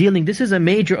in dealing. This is a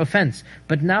major offense.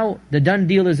 But now the done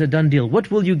deal is a done deal. What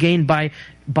will you gain by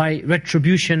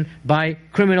retribution, by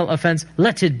criminal offense?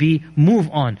 Let it be. Move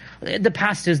on. The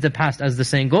past is the past, as the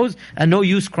saying goes. And no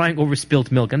use crying over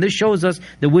spilt milk. And this shows us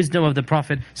the wisdom of the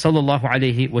Prophet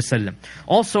ﷺ.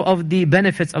 Also of the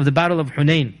benefits of the Battle of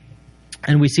Hunayn,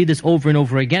 and we see this over and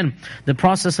over again, the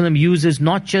Prophet ﷺ uses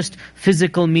not just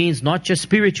physical means, not just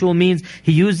spiritual means,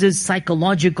 he uses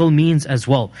psychological means as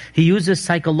well. He uses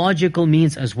psychological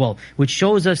means as well, which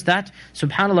shows us that,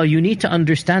 subhanAllah, you need to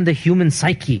understand the human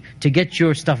psyche to get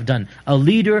your stuff done. A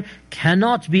leader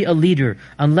cannot be a leader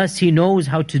unless he knows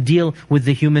how to deal with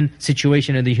the human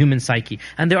situation and the human psyche.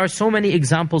 And there are so many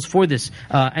examples for this.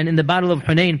 And in the Battle of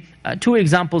Hunayn, 2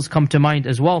 examples come to mind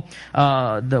as well.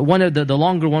 The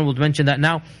longer one, we'll mention that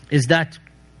now, is that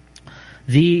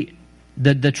the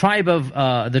tribe of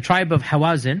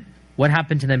Hawazin, what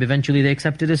happened to them? Eventually they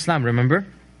accepted Islam, remember?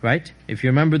 Right? If you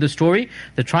remember the story,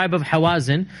 the tribe of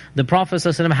Hawazin, the Prophet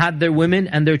ﷺ had their women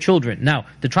and their children. Now,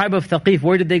 the tribe of Thaqif,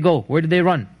 where did they go? Where did they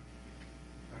run?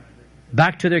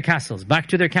 Back to their castles, back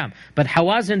to their camp. But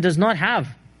Hawazin does not have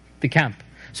the camp.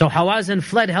 So Hawazin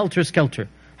fled helter-skelter.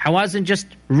 Hawazin just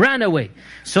ran away.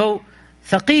 So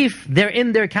Thaqif, they're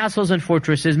in their castles and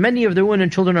fortresses. Many of their women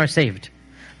and children are saved.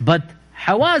 But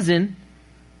Hawazin,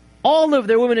 all of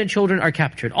their women and children are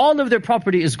captured. All of their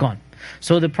property is gone.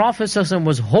 So the Prophet ﷺ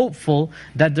was hopeful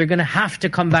that they're going to have to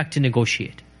come back to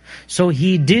negotiate. So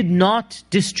he did not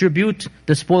distribute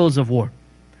the spoils of war.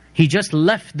 He just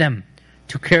left them,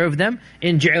 took care of them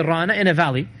in Ji'rana, in a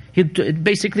valley. He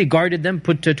basically guarded them,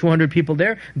 put 200 people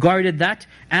there, guarded that,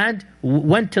 and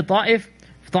went to Taif.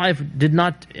 Taif did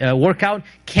not work out,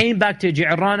 came back to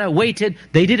Ji'rana, waited,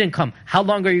 they didn't come. How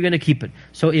long are you going to keep it?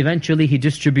 So eventually he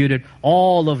distributed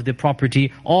all of the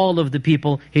property, all of the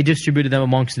people, he distributed them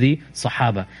amongst the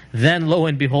Sahaba. Then lo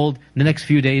and behold, the next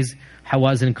few days,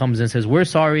 Hawazin comes and says, we're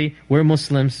sorry, we're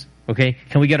Muslims, okay,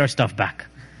 can we get our stuff back?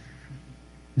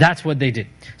 That's what they did.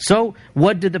 So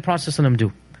what did the Prophet ﷺ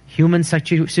do? Human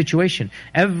situation.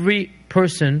 Every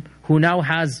person who now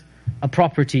has a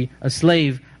property, a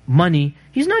slave, money,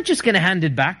 he's not just going to hand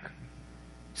it back.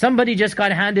 Somebody just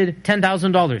got handed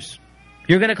 $10,000.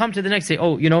 You're going to come to the next day,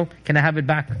 oh, can I have it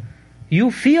back?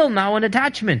 You feel now an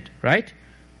attachment, right?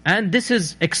 And this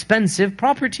is expensive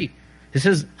property. This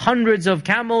is hundreds of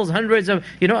camels, hundreds of,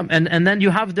 and then you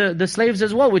have the slaves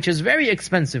as well, which is very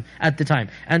expensive at the time.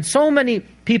 And so many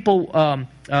people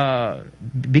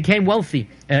became wealthy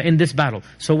in this battle.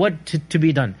 So what to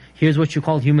be done? Here's what you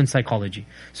call human psychology.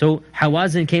 So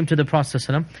Hawazin came to the Prophet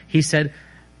ﷺ. He said,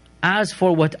 as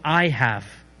for what I have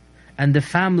and the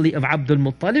family of Abdul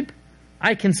Muttalib,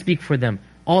 I can speak for them.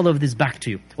 All of this back to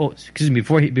you. Oh, excuse me,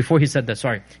 before he said that,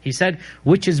 sorry. He said,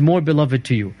 which is more beloved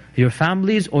to you, your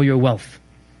families or your wealth?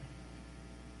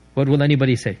 What will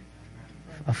anybody say?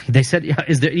 They said, yeah,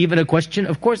 is there even a question?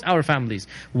 Of course our families.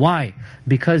 Why?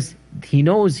 Because he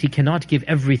knows he cannot give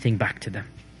everything back to them.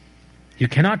 You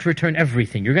cannot return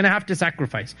everything. You're going to have to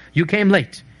sacrifice. You came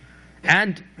late.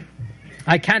 And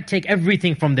I can't take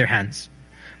everything from their hands.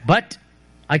 But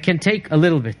I can take a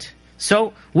little bit.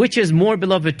 So, which is more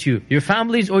beloved to you? Your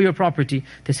families or your property?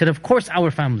 They said, of course our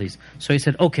families. So he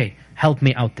said, okay, help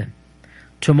me out then.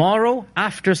 Tomorrow,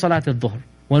 after Salat al-Dhuhr,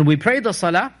 when we pray the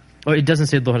Salah, or it doesn't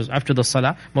say Dhuhr, after the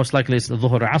Salah, most likely it's the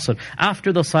Dhuhr or Asr.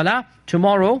 After the Salah,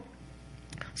 tomorrow,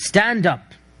 stand up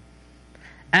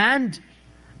and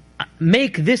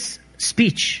make this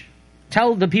speech.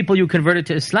 Tell the people you converted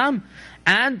to Islam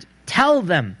and tell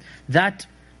them that,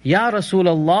 Ya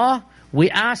Rasulullah, we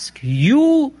ask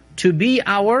you to be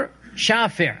our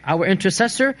shafi', our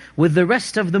intercessor with the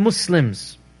rest of the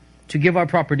Muslims to give our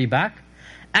property back.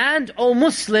 And, O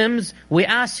Muslims, we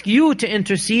ask you to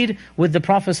intercede with the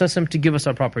Prophet ﷺ to give us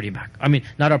our property back. I mean,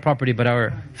 not our property, but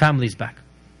our families back.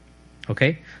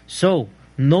 Okay? So,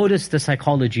 notice the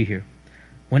psychology here.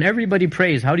 When everybody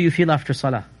prays, how do you feel after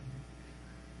Salah?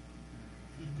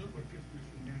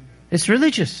 It's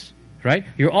religious, right?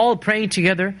 You're all praying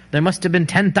together. There must have been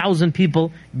 10,000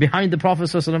 people behind the Prophet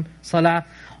ﷺ, Salah.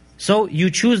 So you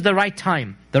choose the right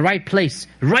time, the right place.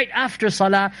 Right after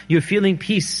Salah, you're feeling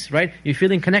peace, right? You're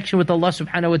feeling connection with Allah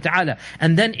subhanahu wa ta'ala.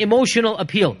 And then emotional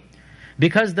appeal.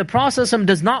 Because the Prophet ﷺ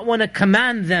does not want to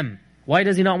command them. Why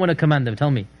does he not want to command them? Tell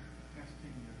me.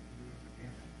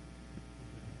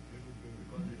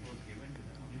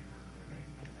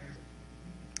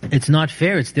 It's not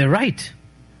fair, it's their right.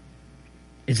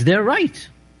 It's their right.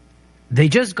 They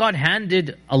just got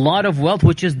handed a lot of wealth,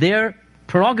 which is their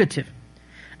prerogative.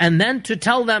 And then to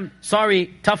tell them,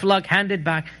 sorry, tough luck, hand it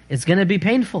back, it's going to be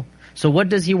painful. So what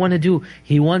does he want to do?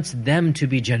 He wants them to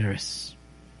be generous.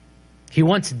 He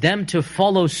wants them to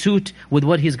follow suit with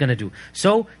what he's going to do.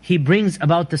 So he brings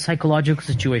about the psychological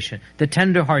situation, the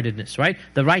tender-heartedness, right?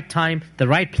 The right time, the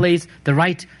right place, the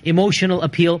right emotional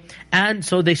appeal. And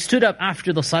so they stood up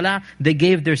after the salah, they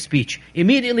gave their speech.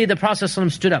 Immediately the Prophet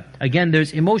ﷺ stood up. Again,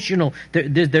 there's emotional,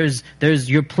 there's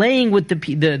you're playing with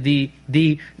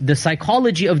the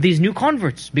psychology of these new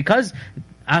converts. Because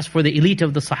as for the elite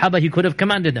of the Sahaba, he could have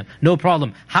commanded them. No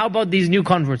problem. How about these new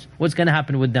converts? What's going to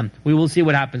happen with them? We will see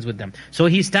what happens with them. So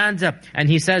he stands up and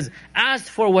he says, as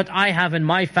for what I have in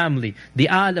my family, the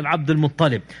Al of Abdul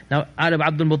Muttalib. Now, Al of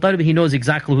Abdul Muttalib, he knows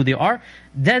exactly who they are.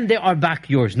 Then they are back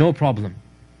yours, no problem.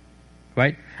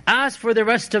 Right? As for the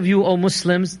rest of you, O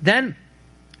Muslims, then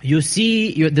you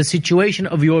see the situation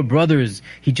of your brothers.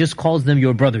 He just calls them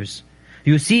your brothers.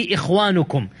 You see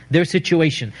ikhwanukum, their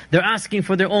situation. They're asking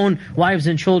for their own wives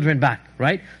and children back,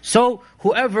 right? So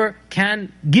whoever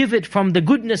can give it from the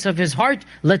goodness of his heart,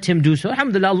 let him do so.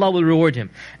 Alhamdulillah, Allah will reward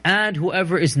him. And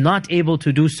whoever is not able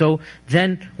to do so,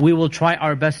 then we will try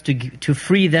our best to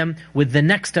free them with the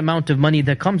next amount of money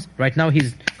that comes. Right now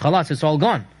khalas, it's all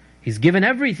gone. He's given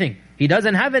everything. He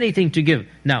doesn't have anything to give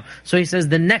now. So he says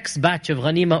the next batch of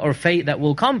ghanima or fay that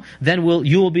will come, then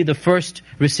you will be the first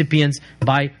recipients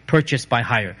by purchase, by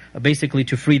hire. Basically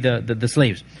to free the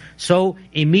slaves. So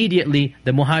immediately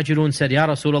the muhajirun said, Ya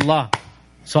Rasulullah,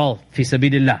 Saul, fi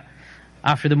sabilillah.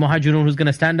 After the muhajirun, who's going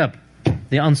to stand up?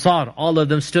 The Ansar, all of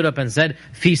them stood up and said,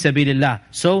 Fi sabilillah.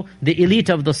 So the elite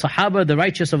of the Sahaba, the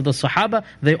righteous of the Sahaba,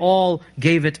 they all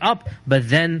gave it up. But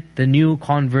then the new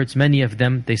converts, many of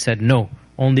them, they said, no,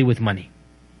 only with money.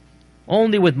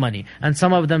 Only with money. And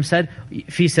some of them said,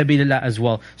 Fi sabilillah as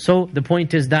well. So the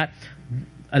point is that,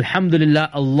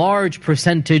 alhamdulillah, a large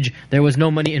percentage, there was no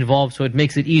money involved, so it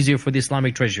makes it easier for the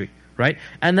Islamic treasury. Right?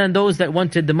 And then those that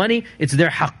wanted the money, it's their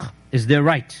haqq, it's their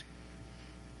right.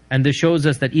 And this shows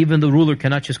us that even the ruler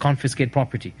cannot just confiscate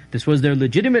property. This was their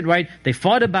legitimate right. They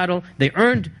fought a battle. They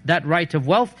earned that right of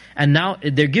wealth. And now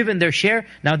they're given their share.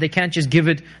 Now they can't just give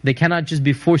it. They cannot just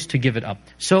be forced to give it up.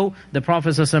 So the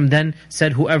Prophet ﷺ then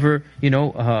said, whoever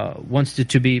wants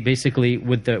to be basically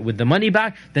with the money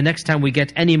back, the next time we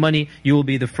get any money, you will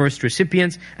be the first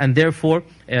recipients. And therefore,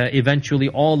 eventually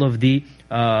all of the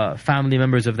family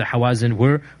members of the Hawazin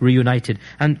were reunited.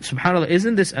 And subhanAllah,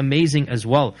 isn't this amazing as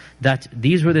well, that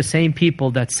these were the same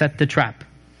people that set the trap.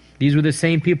 These were the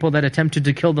same people that attempted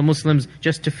to kill the Muslims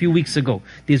just a few weeks ago.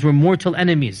 These were mortal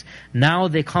enemies. Now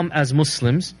they come as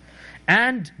Muslims,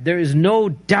 and there is no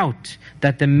doubt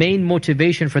that the main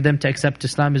motivation for them to accept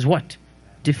Islam is what?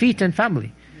 Defeat and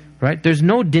family. Right? There's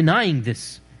no denying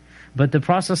this. But the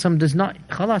Prophet ﷺ does not,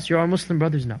 khalas, you're our Muslim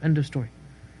brothers now, end of story.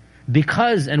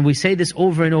 Because, and we say this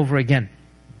over and over again,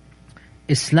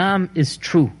 Islam is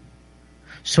true.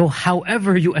 So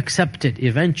however you accept it,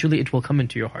 eventually it will come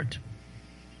into your heart.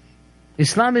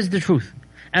 Islam is the truth.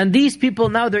 And these people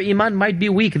now, their iman might be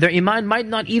weak. Their iman might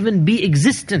not even be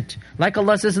existent. Like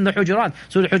Allah says in the Hujurat.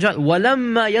 Surah Al-Hujurat,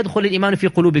 وَلَمَّا يَدْخُلِ الْإِيمَانُ فِي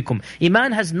قُلُوبِكُمْ.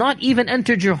 Iman has not even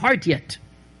entered your heart yet.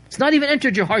 It's not even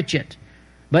entered your heart yet.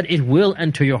 But it will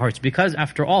enter your hearts. Because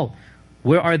after all,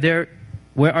 where are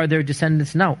their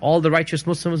descendants now? All the righteous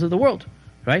Muslims of the world.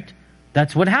 Right?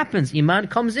 That's what happens. Iman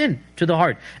comes in to the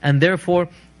heart. And therefore,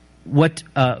 what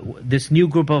this new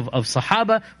group of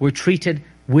Sahaba were treated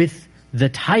with the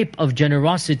type of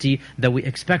generosity that we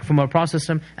expect from our Prophet,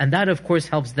 and that of course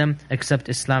helps them accept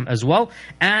Islam as well.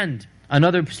 And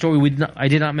another story, I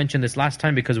did not mention this last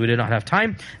time because we did not have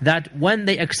time, that when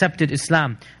they accepted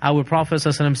Islam, our Prophet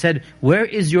said, "Where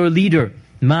is your leader?"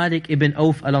 Malik ibn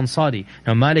Auf al-Ansari.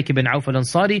 Now Malik ibn Auf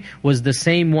al-Ansari was the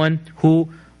same one who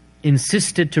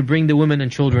insisted to bring the women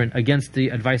and children against the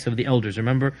advice of the elders.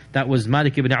 Remember, that was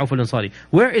Malik ibn Auf al-Ansari.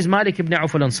 Where is Malik ibn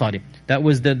Auf al-Ansari? That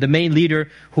was the main leader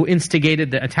who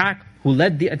instigated the attack, who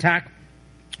led the attack,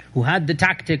 who had the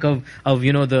tactic of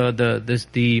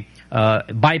the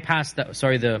bypass,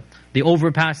 the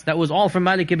overpass. That was all from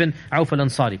Malik ibn Auf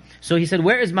al-Ansari. So he said,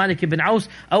 where is Malik ibn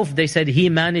Auf? They said he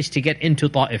managed to get into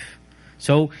Taif.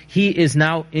 So he is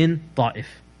now in Taif.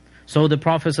 So the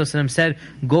Prophet ﷺ said,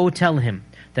 go tell him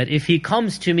that if he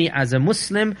comes to me as a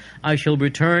Muslim, I shall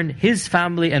return his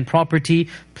family and property,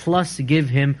 plus give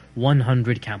him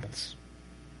 100 camels.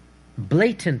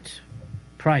 Blatant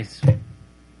price.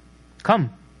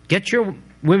 Come, get your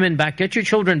women back, get your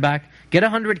children back, get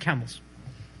 100 camels.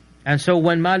 And so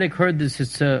when Malik heard this,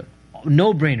 it's a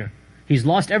no-brainer. He's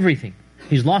lost everything.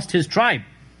 He's lost his tribe.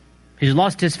 He's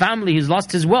lost his family. He's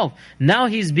lost his wealth. Now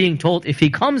he's being told if he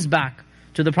comes back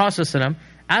to the Prophet ﷺ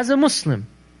as a Muslim,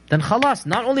 then khalas,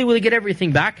 not only will he get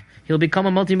everything back, he'll become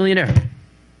a multimillionaire.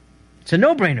 It's a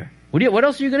no-brainer. What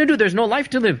else are you going to do? There's no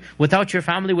life to live without your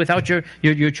family, without your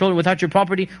children, without your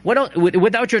property, what else?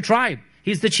 Without your tribe.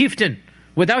 He's the chieftain.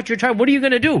 Without your tribe, what are you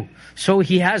going to do? So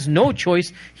he has no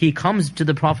choice. He comes to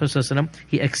the Prophet ﷺ,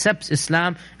 he accepts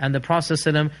Islam, and the Prophet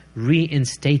ﷺ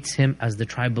reinstates him as the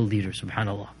tribal leader,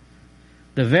 subhanAllah.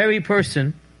 The very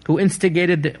person who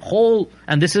instigated the whole,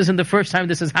 and this isn't the first time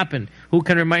this has happened. Who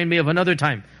can remind me of another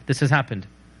time this has happened?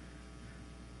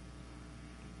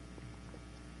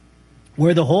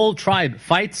 Where the whole tribe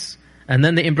fights, and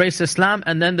then they embrace Islam,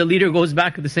 and then the leader goes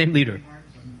back to the same leader.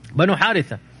 Banu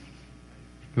Haritha.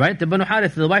 Right? The Banu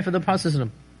Haritha, the wife of the Prophet ﷺ.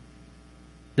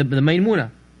 The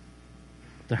Maymuna.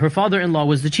 Her father-in-law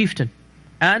was the chieftain.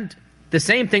 And the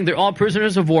same thing, they're all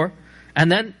prisoners of war. And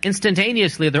then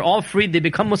instantaneously, they're all freed, they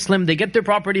become Muslim, they get their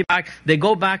property back, they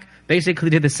go back basically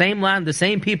to the same land, the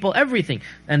same people, everything.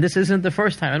 And this isn't the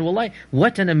first time. And wallahi,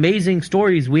 what an amazing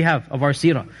stories we have of our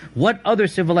seerah. What other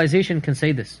civilization can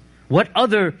say this? What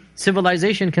other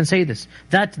civilization can say this?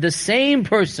 That the same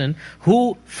person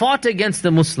who fought against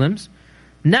the Muslims,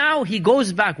 now he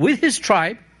goes back with his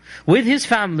tribe, with his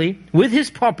family, with his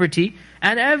property,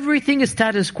 and everything is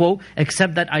status quo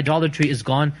except that idolatry is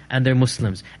gone and they're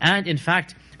Muslims. And in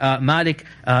fact, Malik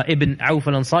ibn Auf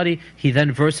al-Ansari, he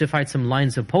then versified some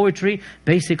lines of poetry,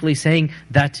 basically saying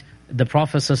that the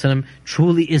Prophet ﷺ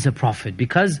truly is a prophet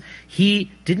because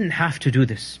he didn't have to do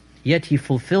this. Yet he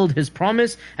fulfilled his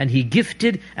promise and he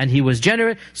gifted and he was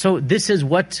generous. So this is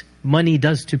what money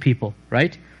does to people,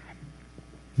 right?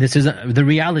 This is the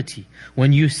reality.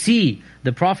 When you see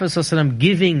the Prophet ﷺ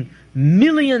giving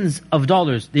millions of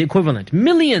dollars, the equivalent,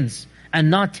 millions, and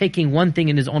not taking one thing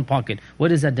in his own pocket, what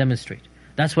does that demonstrate?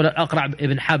 That's what Aqra'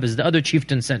 ibn Habis, the other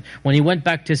chieftain, said. When he went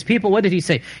back to his people, what did he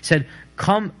say? He said,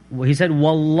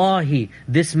 Wallahi,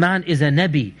 this man is a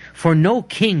Nabi, for no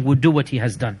king would do what he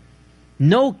has done.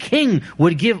 No king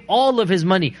would give all of his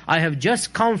money. I have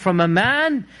just come from a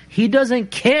man, he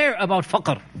doesn't care about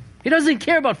faqr. He doesn't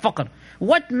care about faqr.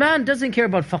 What man doesn't care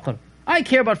about faqr? I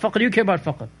care about faqr, you care about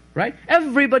faqr. Right?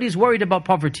 Everybody's worried about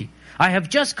poverty. I have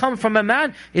just come from a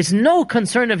man, it's no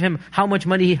concern of him how much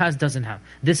money he has, doesn't have.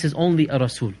 This is only a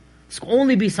Rasul. It's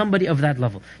only be somebody of that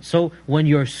level. So when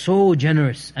you're so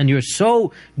generous and you're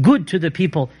so good to the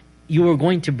people, you are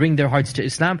going to bring their hearts to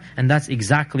Islam, and that's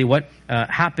exactly what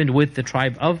happened with the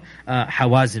tribe of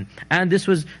Hawazin. And this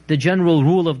was the general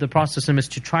rule of the Prophet is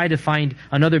to try to find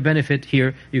another benefit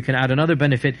here. You can add another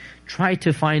benefit. Try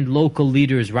to find local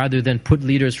leaders rather than put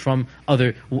leaders from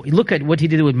other. Look at what he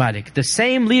did with Malik. The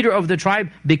same leader of the tribe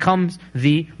becomes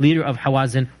the leader of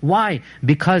Hawazin. Why?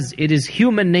 Because it is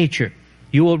human nature.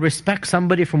 You will respect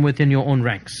somebody from within your own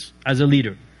ranks as a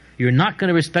leader. You're not going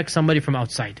to respect somebody from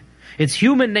outside. It's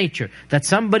human nature that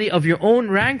somebody of your own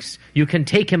ranks, you can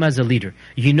take him as a leader.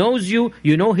 He knows you,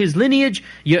 you know his lineage.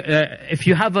 If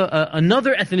you have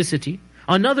another ethnicity,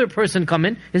 another person come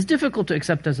in, it's difficult to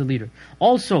accept as a leader.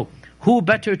 Also, who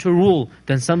better to rule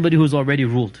than somebody who's already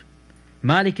ruled?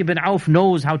 Malik ibn Auf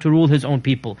knows how to rule his own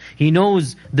people. He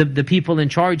knows the people in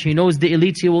charge. He knows the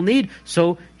elites he will need.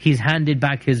 So he's handed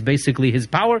back basically his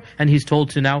power, and he's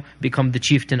told to now become the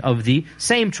chieftain of the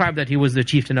same tribe that he was the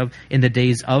chieftain of in the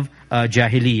days of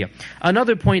Jahiliyyah.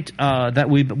 Another point that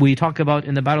we talk about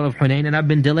in the Battle of Hunayn, and I've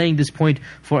been delaying this point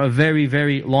for a very,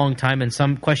 very long time, and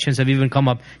some questions have even come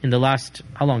up in the last,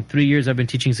 how long? 3 years I've been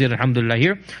teaching Seerah, alhamdulillah,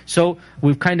 here. So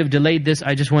we've kind of delayed this.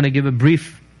 I just want to give a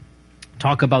brief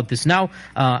talk about this now,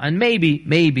 and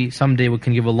maybe someday we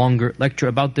can give a longer lecture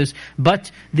about this.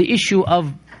 But the issue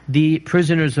of the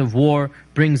prisoners of war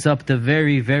brings up the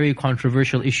very, very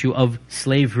controversial issue of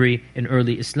slavery in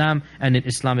early Islam and in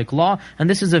Islamic law. And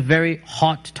this is a very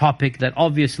hot topic that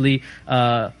obviously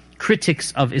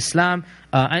critics of Islam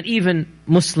and even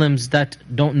Muslims that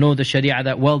don't know the Sharia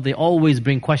that well, they always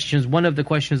bring questions. One of the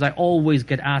questions I always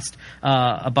get asked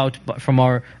about from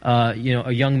our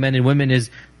young men and women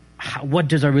is, what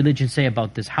does our religion say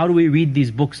about this? How do we read these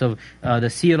books of the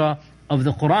Seerah, of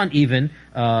the Quran even,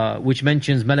 which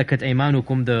mentions Malakat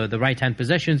Aymanukum, the right-hand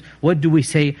possessions? What do we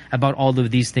say about all of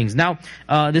these things? Now,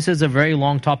 this is a very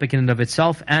long topic in and of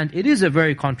itself, and it is a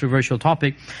very controversial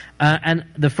topic. And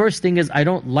the first thing is, I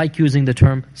don't like using the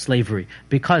term slavery,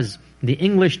 because the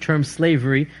English term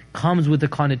slavery comes with a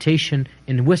connotation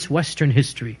in Western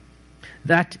history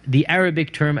that the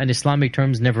Arabic term and Islamic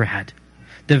terms never had.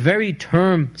 The very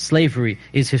term slavery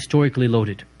is historically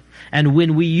loaded. And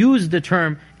when we use the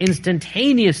term,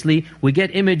 instantaneously we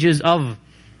get images of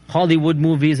Hollywood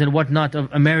movies and whatnot of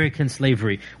American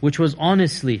slavery, which was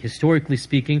honestly, historically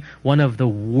speaking, one of the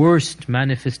worst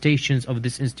manifestations of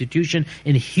this institution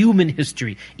in human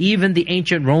history. Even the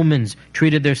ancient Romans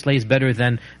treated their slaves better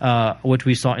than what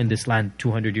we saw in this land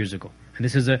 200 years ago. And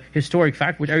this is a historic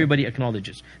fact which everybody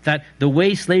acknowledges, that the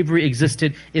way slavery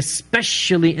existed,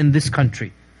 especially in this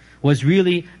country, was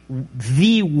really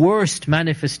the worst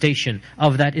manifestation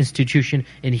of that institution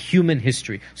in human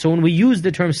history. So when we use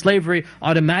the term slavery,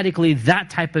 automatically that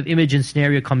type of image and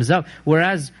scenario comes up,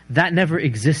 whereas that never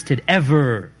existed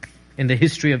ever in the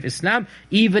history of Islam.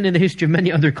 Even in the history of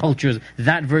many other cultures,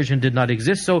 that version did not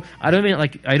exist. So I don't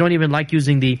even like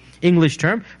using the English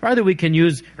term. Rather, we can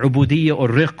use ubudiyya or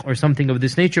riq or something of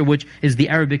this nature, which is the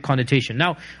Arabic connotation.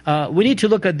 Now, we need to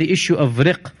look at the issue of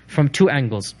riq from two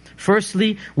angles.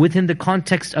 Firstly, within the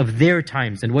context of their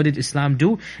times, and what did Islam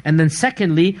do? And then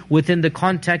secondly, within the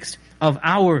context of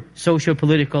our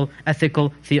socio-political,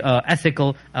 ethical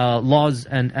laws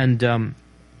and the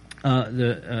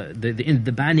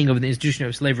banning of the institution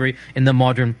of slavery in the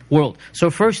modern world. So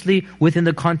firstly, within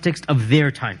the context of their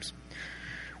times.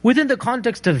 Within the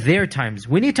context of their times,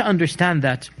 we need to understand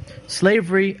that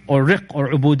slavery or riq or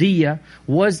ubudiyya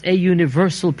was a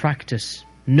universal practice.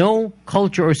 No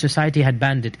culture or society had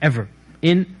banned it ever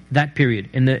in that period.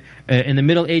 In the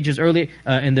Middle Ages,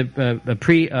 in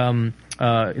the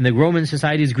Roman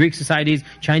societies, Greek societies,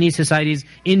 Chinese societies,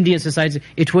 Indian societies,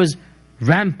 it was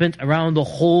rampant around the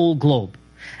whole globe.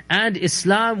 And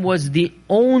Islam was the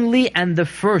only and the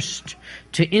first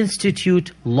to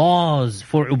institute laws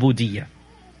for ubudiyya.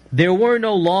 There were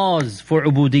no laws for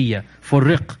ubudiyya, for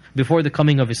riq, before the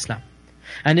coming of Islam.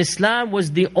 And Islam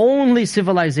was the only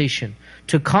civilization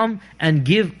to come and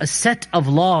give a set of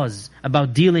laws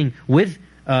about dealing with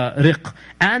riq.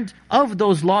 And of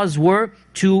those laws were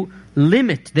to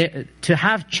limit, to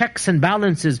have checks and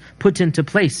balances put into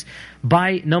place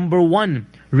by, number one,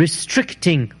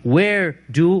 restricting where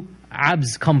do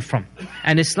abs come from.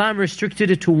 And Islam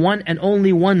restricted it to one and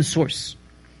only one source: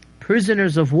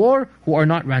 prisoners of war who are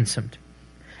not ransomed.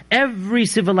 Every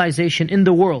civilization in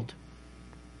the world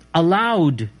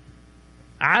allowed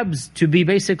abs to be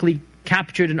basically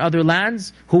captured in other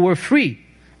lands who were free,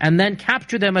 and then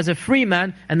capture them as a free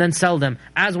man and then sell them,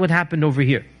 as what happened over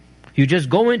here. You just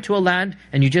go into a land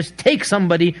and you just take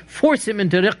somebody, force him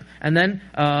into riq, and then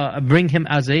bring him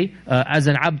as an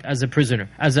abd, as a prisoner,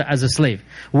 as a slave.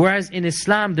 Whereas in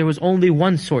Islam there was only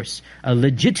one source: a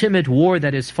legitimate war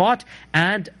that is fought,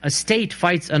 and a state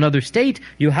fights another state.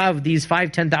 You have these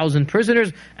 5,000-10,000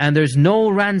 prisoners, and there's no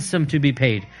ransom to be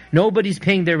paid. Nobody's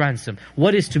paying their ransom.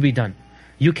 What is to be done?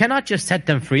 You cannot just set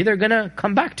them free. They're going to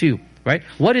come back to you, right?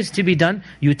 What is to be done?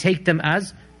 You take them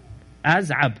as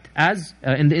abd,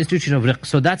 in the institution of riq.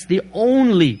 So that's the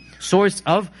only source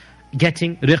of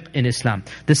getting riq in Islam.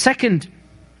 The second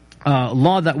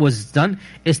law that was done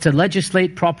is to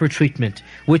legislate proper treatment,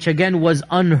 which again was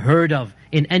unheard of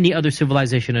in any other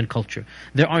civilization and culture.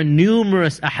 There are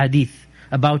numerous ahadith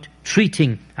about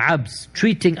treating abs,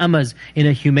 treating amas in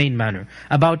a humane manner.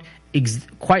 About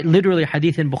quite literally,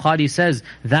 hadith in Bukhari says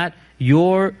that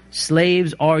your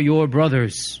slaves are your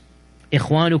brothers.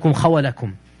 إِخْوَانُكُمْ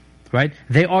خَوَلَكُمْ. Right?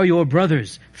 They are your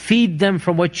brothers. Feed them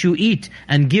from what you eat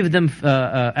and give them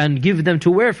to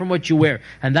wear from what you wear.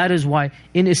 And that is why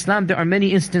in Islam there are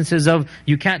many instances of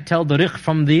you can't tell the riq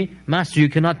from the master. You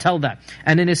cannot tell that.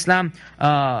 And in Islam,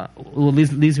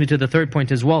 leads me to the third point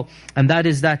as well. And that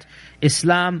is that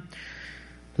Islam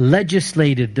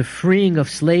legislated the freeing of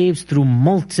slaves through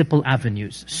multiple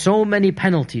avenues. So many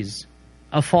penalties.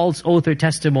 A false oath or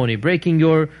testimony, breaking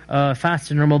your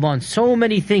fast in Ramadan, so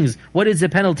many things. What is the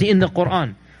penalty in the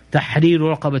Quran? Tahrir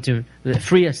raqabatin,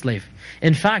 free a slave.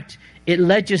 In fact, it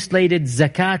legislated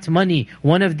zakat money,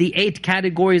 one of the 8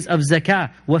 categories of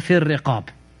zakah, وَفِي الرِّقَابِ.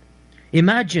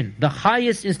 Imagine the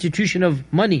highest institution of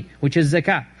money, which is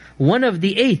zakah. One of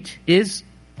the 8 is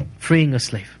freeing a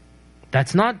slave.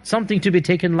 That's not something to be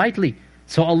taken lightly.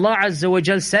 So Allah Azza wa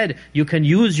Jal said, you can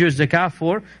use your zakah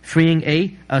for freeing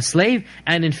a slave.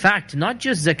 And in fact, not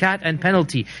just zakat and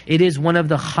penalty, it is one of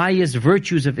the highest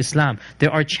virtues of Islam.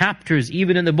 There are chapters,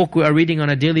 even in the book we are reading on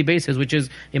a daily basis, which is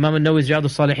Imam an-Nawawi's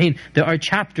Riyadus Salihin, there are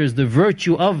chapters, the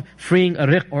virtue of freeing a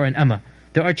riq or an amma.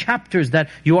 There are chapters that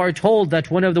you are told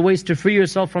that one of the ways to free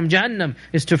yourself from Jahannam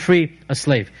is to free a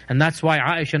slave. And that's why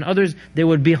Aisha and others, they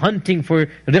would be hunting for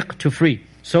riq to free.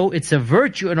 So it's a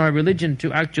virtue in our religion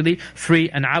to actually free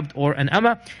an abd or an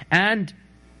amma. And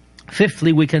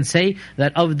fifthly, we can say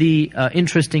that of the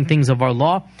interesting things of our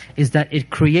law is that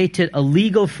it created a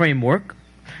legal framework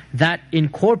that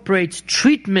incorporates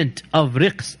treatment of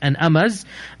riqs and ammas,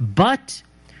 but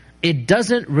it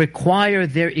doesn't require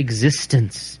their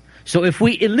existence. So if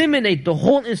we eliminate the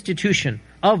whole institution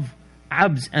of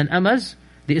abds and ammas,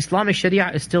 the Islamic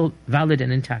Sharia is still valid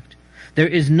and intact. There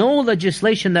is no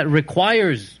legislation that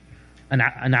requires an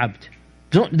abd.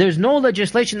 There's no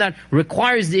legislation that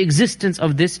requires the existence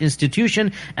of this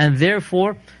institution, and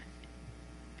therefore,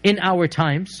 in our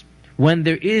times, when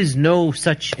there is no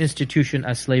such institution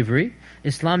as slavery,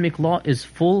 Islamic law is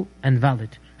full and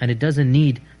valid, and it doesn't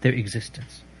need their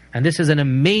existence. And this is an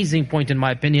amazing point, in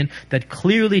my opinion, that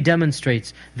clearly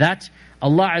demonstrates that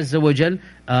Allah Azza wa Jal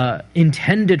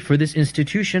intended for this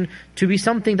institution to be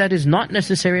something that is not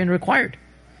necessary and required.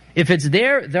 If it's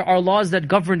there, there are laws that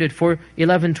governed it for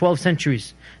 11, 12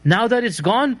 centuries. Now that it's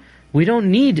gone, we don't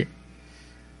need,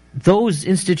 those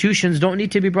institutions don't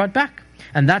need to be brought back.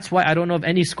 And that's why I don't know of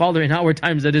any scholar in our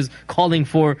times that is calling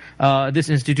for this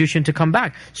institution to come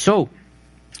back. So,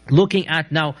 looking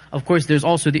at now, of course, there's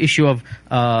also the issue of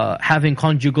having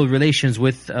conjugal relations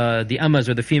with the ammas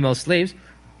or the female slaves.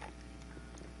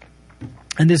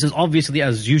 And this is obviously,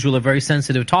 as usual, a very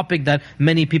sensitive topic that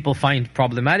many people find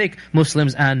problematic,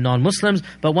 Muslims and non-Muslims.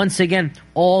 But once again,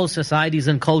 all societies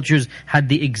and cultures had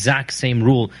the exact same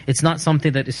rule. It's not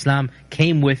something that Islam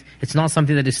came with. It's not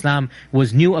something that Islam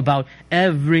was new about.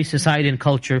 Every society and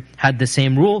culture had the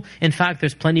same rule. In fact,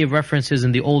 there's plenty of references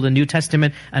in the Old and New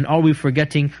Testament. And are we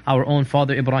forgetting our own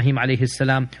father Ibrahim alayhi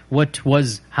salam? What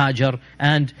was Hajar?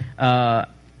 And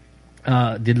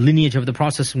the lineage of the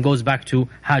Prophet goes back to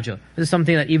Hajar. This is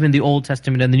something that even the Old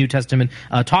Testament and the New Testament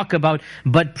talk about.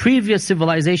 But previous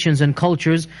civilizations and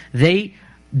cultures, they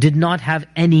did not have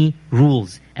any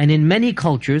rules. And in many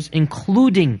cultures,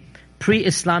 including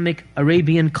pre-Islamic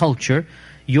Arabian culture,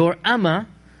 your amma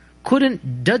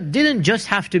didn't just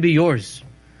have to be yours.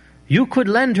 You could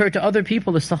lend her to other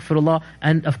people, astaghfirullah.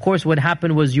 And of course what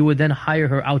happened was you would then hire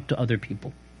her out to other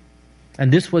people.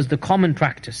 And this was the common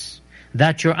practice.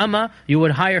 That your amma, you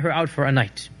would hire her out for a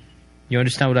night. You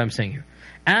understand what I'm saying here?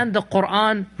 And the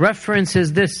Quran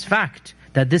references this fact,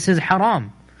 that this is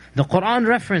haram. The Quran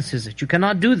references it. You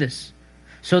cannot do this.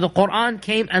 So the Quran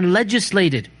came and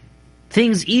legislated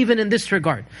things even in this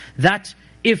regard. That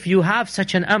if you have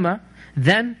such an amma,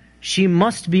 then she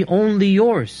must be only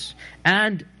yours.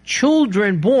 And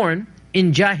children born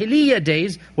in Jahiliyyah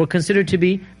days were considered to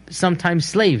be sometimes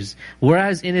slaves.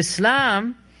 Whereas in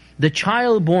Islam, the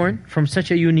child born from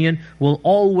such a union will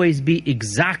always be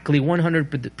exactly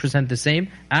 100% the same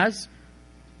as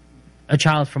a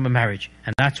child from a marriage.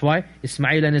 And that's why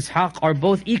Ismail and Ishaq are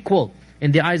both equal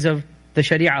in the eyes of the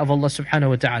Sharia of Allah subhanahu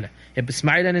wa ta'ala.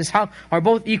 Ismail and Ishaq are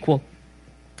both equal.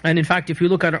 And in fact, if you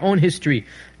look at our own history,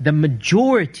 the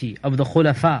majority of the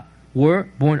khulafa were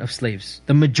born of slaves.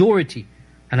 The majority.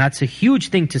 And that's a huge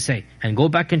thing to say. And go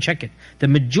back and check it. The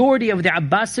majority of the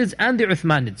Abbasids and the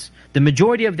Uthmanids, the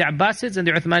majority of the Abbasids and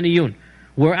the Uthmaniyun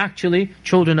were actually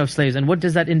children of slaves. And what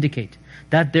does that indicate?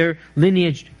 That their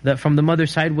lineage that from the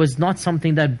mother's side was not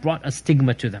something that brought a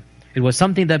stigma to them. It was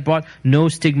something that brought no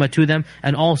stigma to them.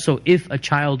 And also, if a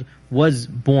child was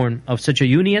born of such a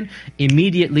union,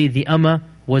 immediately the amma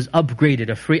was upgraded.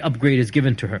 A free upgrade is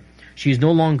given to her. She is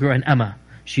no longer an amma.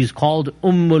 She is called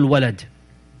Ummul Walad.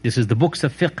 This is the books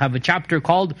of fiqh have a chapter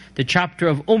called the chapter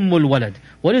of Ummul Walad.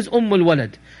 What is Ummul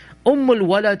Walad? Ummul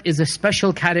Walad is a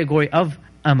special category of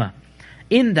ama.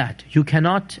 In that, you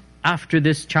cannot, after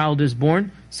this child is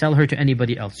born, sell her to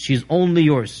anybody else. She's only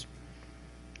yours.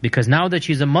 Because now that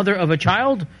she's a mother of a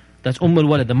child, that's Ummul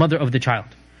Walad, the mother of the child.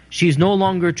 She's no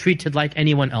longer treated like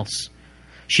anyone else.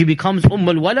 She becomes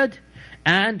Ummul Walad,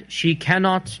 and she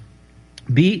cannot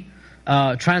be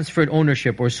transferred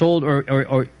ownership or sold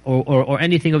or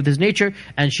anything of this nature,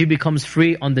 and she becomes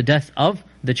free on the death of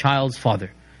the child's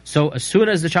father. So as soon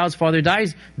as the child's father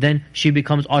dies, then she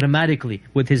becomes automatically,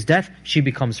 with his death, she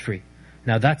becomes free.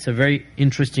 Now that's a very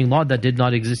interesting law that did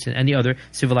not exist in any other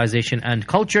civilization and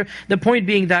culture. The point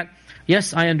being that,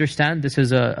 yes, I understand this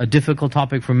is a difficult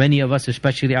topic for many of us,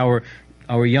 especially our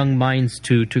young minds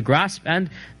to grasp. And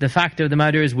the fact of the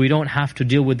matter is we don't have to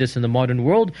deal with this in the modern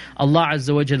world. Allah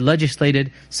Azza wa Jal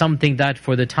legislated something that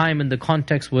for the time and the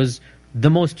context was the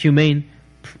most humane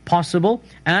possible,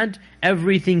 and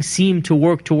everything seemed to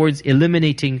work towards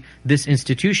eliminating this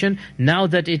institution. Now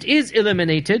that it is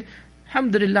eliminated,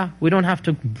 alhamdulillah, we don't have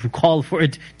to call for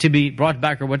it to be brought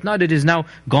back or whatnot. It is now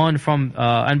gone from,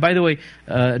 and by the way,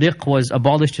 riq was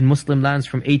abolished in Muslim lands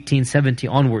from 1870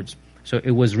 onwards. So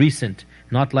it was recent,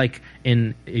 not like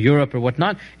in Europe or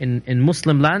whatnot. In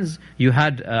Muslim lands, you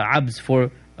had abs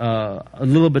for a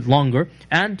little bit longer.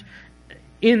 And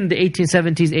in the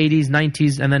 1870s, 80s,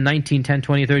 90s, and then 1910,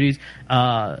 20,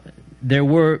 30s, there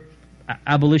were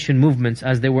abolition movements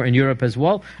as there were in Europe as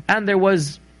well. And there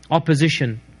was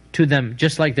opposition to them,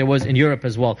 just like there was in Europe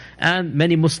as well. And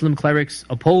many Muslim clerics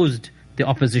opposed the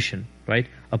opposition, right?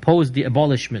 Opposed the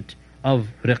abolishment of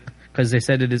riq, because they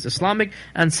said it is Islamic.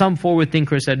 And some forward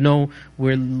thinkers said, no,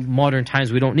 we're modern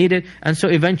times, we don't need it. And so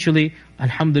eventually,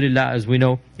 alhamdulillah, as we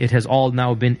know, it has all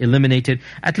now been eliminated.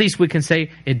 At least we can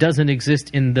say it doesn't exist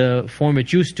in the form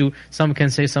it used to. Some can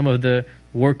say some of the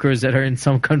workers that are in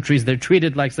some countries, they're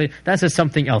treated like slaves. That's just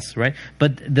something else, right?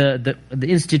 But the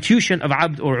institution of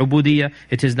abd or ubudiyya,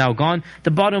 it is now gone.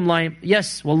 The bottom line,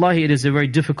 yes, wallahi, it is a very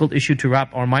difficult issue to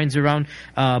wrap our minds around,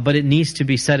 but it needs to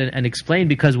be said and explained,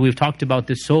 because we've talked about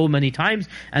this so many times,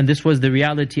 and this was the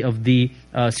reality of the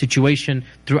situation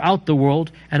throughout the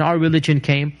world, and our religion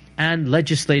came and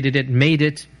legislated it, made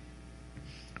it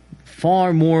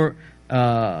far more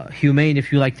humane,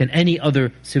 if you like, than any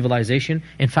other civilization.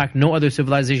 In fact, no other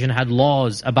civilization had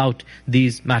laws about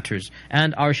these matters.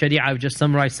 And our Sharia, I've just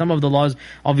summarized some of the laws.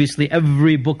 Obviously,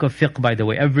 every book of fiqh, by the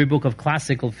way, every book of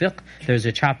classical fiqh, there's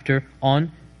a chapter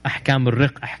on Ahkam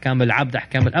al-Riq, Ahkam al-Abd,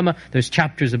 Ahkam al-Ama. There's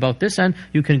chapters about this, and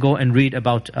you can go and read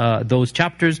about those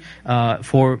chapters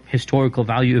for historical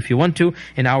value if you want to.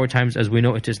 In our times, as we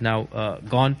know, it is now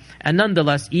gone. And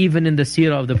nonetheless, even in the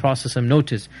seerah of the Prophet,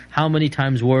 notice how many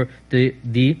times were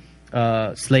the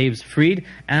slaves freed,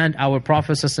 and our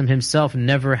Prophet himself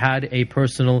never had a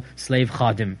personal slave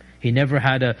khadim. He never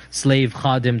had a slave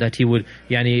khadim that he would,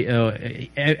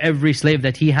 every slave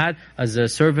that he had as a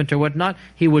servant or whatnot,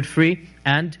 he would free.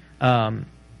 And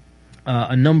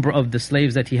a number of the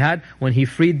slaves that he had, when he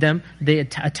freed them, they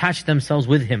attached themselves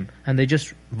with him, and they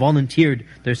just volunteered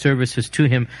their services to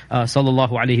him,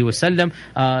 sallallahu alaihi wasallam.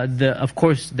 Of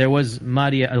course, there was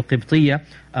Maria al-Qibtiyya,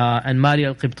 and Maria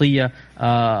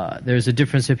al-Qibtiyya, there's a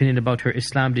difference of opinion about her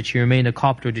Islam. Did she remain a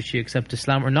Copt, or did she accept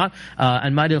Islam or not?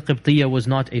 And Maria al-Qibtiyya was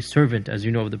not a servant, as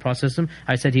you know, of the Prophet.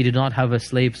 I said he did not have a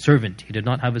slave servant. He did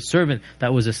not have a servant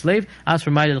that was a slave. As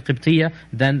for Maria al-Qibtiyya,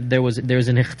 then there's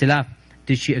an ikhtilaf.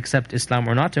 Did she accept Islam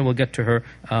or not? And we'll get to her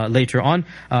later on.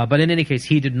 But in any case,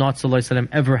 he did not, sallallahu alaihi wasallam,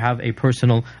 ever have a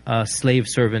personal slave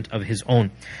servant of his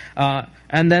own.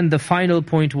 And then the final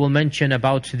point we'll mention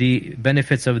about the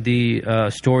benefits of the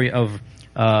story of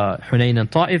Hunayn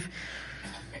Taif.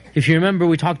 If you remember,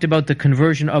 we talked about the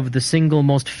conversion of the single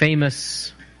most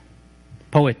famous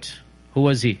poet. Who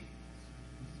was he?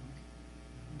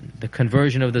 The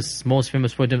conversion of the most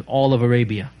famous poet in all of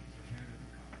Arabia.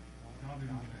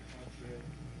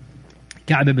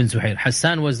 Ka'b ibn Zuhair.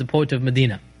 Hassan was the poet of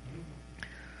Medina.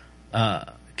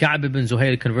 Ka'b ibn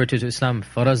Zuhair converted to Islam.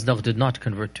 Farazdaq did not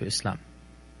convert to Islam.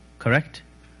 Correct?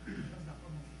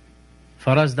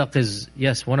 Farazdaq is,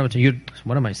 yes, what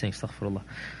am I saying? Astaghfirullah.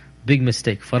 Big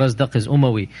mistake. Farazdaq is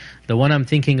Umawi. The one I'm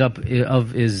thinking of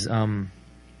is,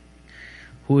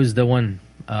 who is the one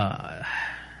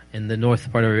in the north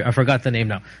part of, I forgot the name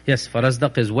now. Yes,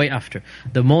 Farazdaq is way after.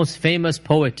 The most famous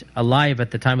poet alive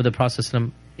at the time of the Prophet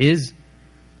is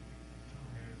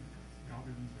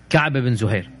Ka'b ibn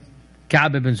Zuhair.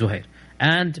 Ka'b ibn Zuhair.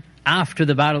 And after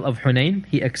the battle of Hunayn,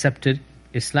 he accepted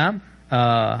Islam.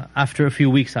 After a few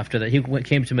weeks after that, he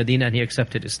came to Medina and he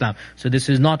accepted Islam. So this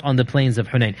is not on the plains of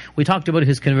Hunayn. We talked about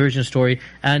his conversion story,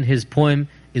 and his poem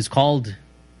is called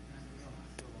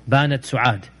Banat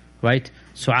Su'ad, right?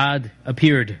 Su'ad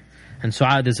appeared, and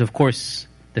Su'ad is of course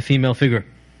the female figure,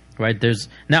 right?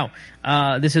 Now,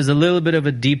 this is a little bit of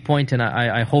a deep point, and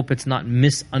I hope it's not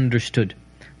misunderstood,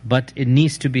 but it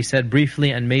needs to be said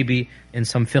briefly, and maybe in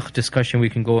some fiqh discussion we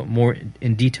can go more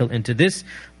in detail into this.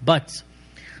 But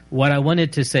what I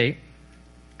wanted to say,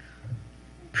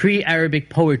 pre-Arabic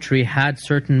poetry had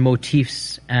certain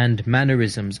motifs and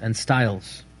mannerisms and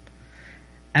styles.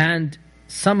 And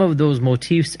some of those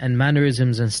motifs and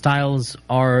mannerisms and styles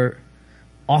are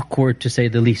awkward to say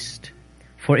the least.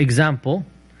 For example,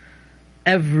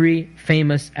 every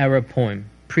famous Arab poem,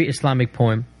 pre-Islamic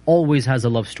poem, always has a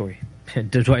love story.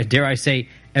 Dare I say,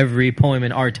 every poem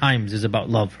in our times is about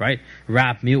love, right?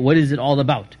 Rap, music, what is it all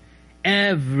about?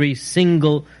 Every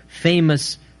single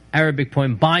famous Arabic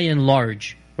poem, by and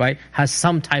large, right, has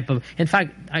some type of... In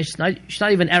fact, it's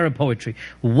not even Arab poetry.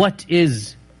 What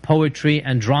is poetry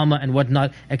and drama and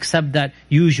whatnot, except that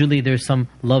usually there's some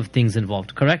love things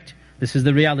involved, correct? This is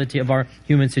the reality of our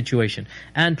human situation.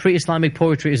 And pre-Islamic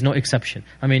poetry is no exception.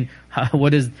 I mean,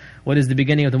 what is the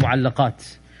beginning of the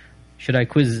mu'allaqat? Should I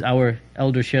quiz our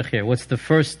elder sheikh here? What's the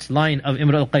first line of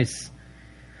Imr al-Qais?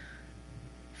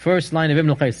 First line of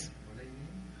Ibn al-Qais.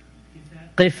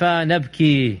 قِفَا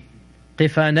نَبْكِي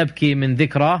مِنْ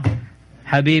ذِكْرَى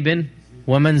حَبِيبٍ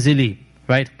وَمَنْزِلِي.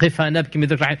 Right? قِفَا نَبْكِي مِنْ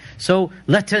ذِكْرَى. So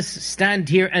let us stand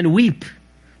here and weep,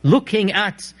 looking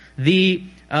at the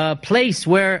place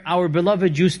where our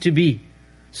beloved used to be.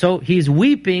 So he's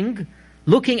weeping,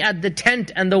 looking at the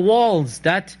tent and the walls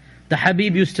that the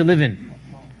Habib used to live in.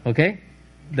 Okay?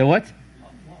 The what?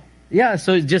 Yeah,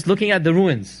 so just looking at the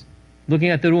ruins. Looking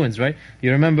at the ruins, right?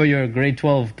 You remember your grade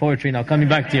 12 poetry now coming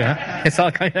back to you, huh? It's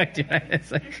all coming back to you, right?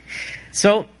 It's like,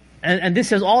 so, and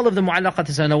this is all of the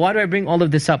mu'allaqat. Now why do I bring all of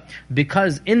this up?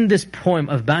 Because in this poem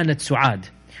of Banat Su'ad,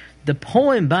 the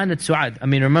poem Banat Su'ad, I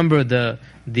mean, remember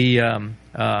Asif,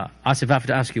 I have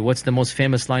to ask you, what's the most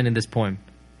famous line in this poem?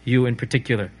 You in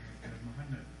particular.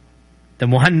 The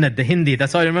Muhannad, the Hindi,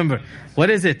 that's all I remember.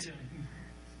 What is it?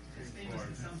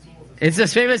 It's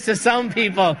just famous to some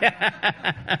people.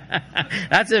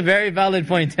 That's a very valid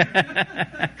point.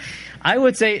 I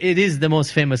would say it is the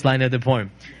most famous line of the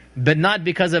poem. But not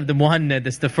because of the Muhannad,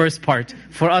 it's the first part.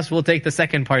 For us, we'll take the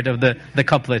second part of the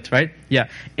couplet, right? Yeah.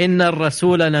 إِنَّ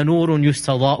الرَّسُولَ لَنُورٌ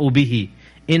يُسْتَضَاءُ بِهِ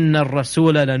إِنَّ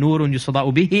الرَّسُولَ لَنُورٌ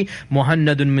يُسْتَضَاءُ بِهِ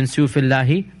مُحَنَّدٌ مِّن سُوفِ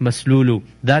اللَّهِ مَسْلُولُ.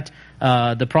 That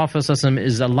the Prophet ﷺ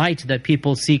is a light that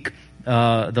people seek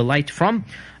the light from.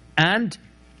 And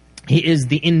he is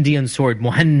the Indian sword,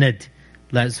 Muhannad.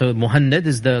 So Muhannad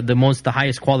is the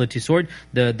highest quality sword,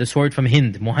 the sword from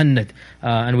Hind, Muhannad.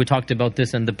 And we talked about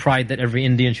this and the pride that every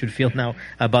Indian should feel now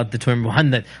about the term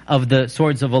Muhannad, of the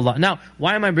swords of Allah. Now,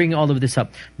 why am I bringing all of this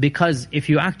up? Because if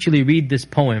you actually read this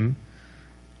poem,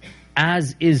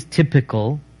 as is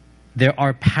typical, there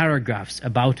are paragraphs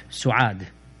about Su'ad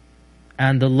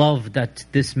and the love that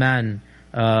this man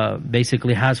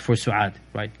basically has for Su'ad,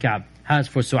 right? Ka'b has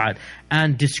for Su'ad,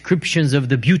 and descriptions of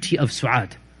the beauty of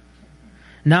Su'ad.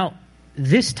 Now,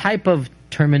 this type of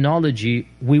terminology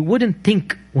we wouldn't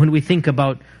think when we think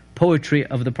about poetry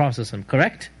of the Prophet,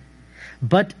 correct?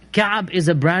 But Ka'b is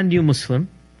a brand new Muslim,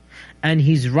 and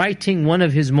he's writing one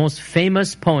of his most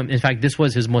famous poems. In fact, this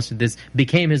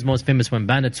became his most famous poem,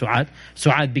 Banat Su'ad.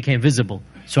 Su'ad became visible.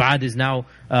 Su'ad is now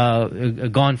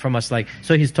gone from us.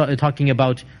 So he's talking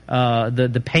about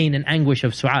the pain and anguish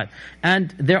of Su'ad.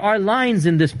 And there are lines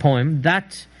in this poem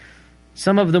that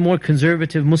some of the more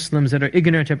conservative Muslims that are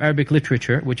ignorant of Arabic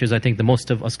literature, which is I think the most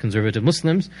of us conservative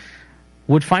Muslims,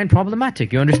 would find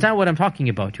problematic. You understand what I'm talking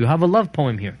about? You have a love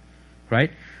poem here,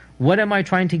 right? What am I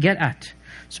trying to get at?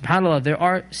 SubhanAllah, there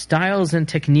are styles and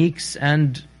techniques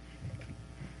and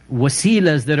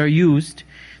wasilas that are used.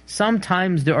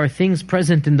 Sometimes there are things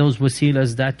present in those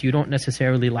wasilas that you don't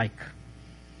necessarily like.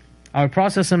 Our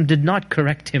Prophet did not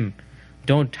correct him.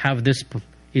 Don't have this,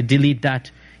 delete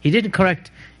that. He didn't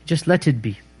correct, just let it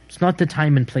be. It's not the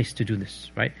time and place to do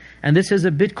this, right? And this is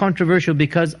a bit controversial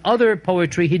because other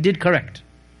poetry he did correct.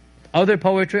 Other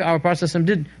poetry, our Prophet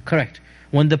did correct.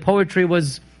 When the poetry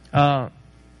was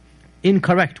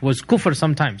incorrect, was kufr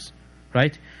sometimes,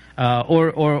 right?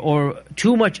 Or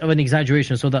too much of an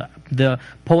exaggeration. So the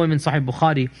poem in Sahih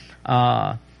Bukhari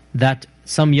that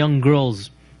some young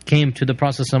girls came to the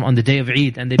Prophet on the day of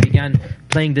Eid and they began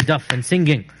playing the duff and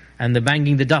singing and the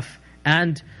banging the duff.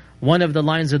 And one of the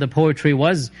lines of the poetry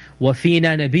was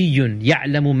وَفِينَا نَبِيٌّ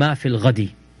يَعْلَمُ مَا فِي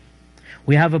الْغَدِ.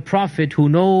 We have a prophet who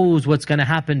knows what's going to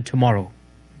happen tomorrow.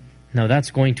 Now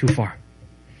that's going too far.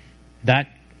 That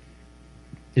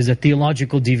is a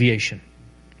theological deviation.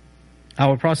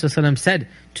 Our Prophet ﷺ said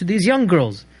to these young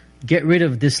girls, get rid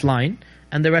of this line,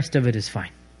 and the rest of it is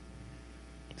fine.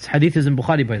 This hadith is in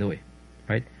Bukhari, by the way,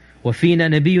 right?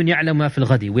 وَفِينَا نَبِيٌّ يَعْلَمُ مَا فِي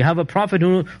الْغَدِ. We have a prophet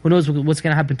who knows what's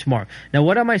going to happen tomorrow. Now,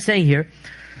 what am I saying here?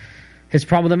 It's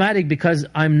problematic because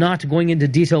I'm not going into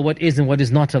detail what is and what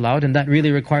is not allowed, and that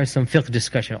really requires some fiqh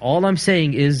discussion. All I'm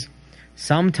saying is,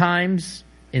 sometimes,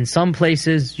 in some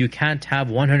places, you can't have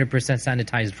 100%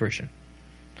 sanitized version.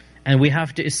 And we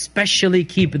have to especially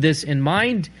keep this in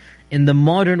mind in the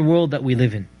modern world that we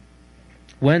live in.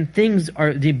 When things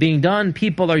are being done,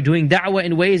 people are doing da'wah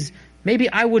in ways, maybe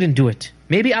I wouldn't do it.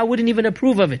 Maybe I wouldn't even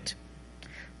approve of it.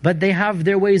 But they have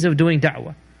their ways of doing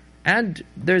da'wah. And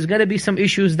there's going to be some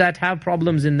issues that have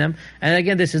problems in them. And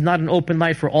again, this is not an open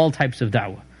light for all types of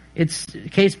da'wah. It's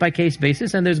case-by-case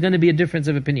basis, and there's going to be a difference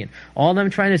of opinion. All I'm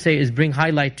trying to say is bring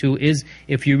highlight to is,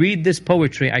 if you read this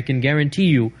poetry, I can guarantee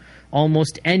you,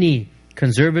 almost any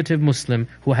conservative Muslim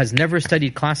who has never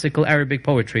studied classical Arabic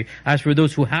poetry, as for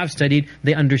those who have studied,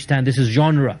 they understand this is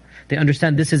genre. They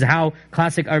understand this is how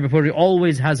classic Arabic poetry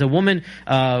always has a woman,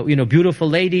 beautiful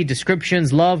lady,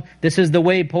 descriptions, love. This is the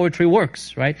way poetry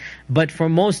works, right? But for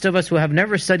most of us who have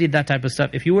never studied that type of stuff,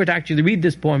 if you were to actually read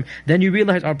this poem, then you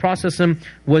realize our Prophet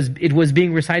was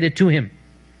being recited to him.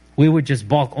 We would just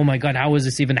balk, oh my God, how is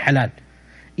this even halal?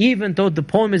 Even though the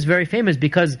poem is very famous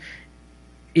because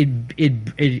it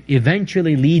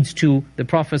eventually leads to the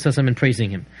Prophet ﷺ and praising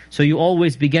him. So you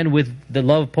always begin with the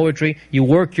love of poetry, you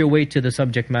work your way to the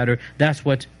subject matter. That's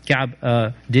what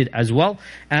Ka'b did as well.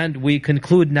 And we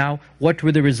conclude now, what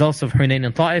were the results of Hunayn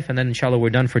and Taif, and then inshallah we're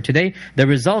done for today. The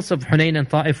results of Hunayn and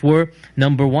Taif were,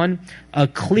 number one, a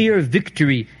clear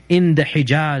victory in the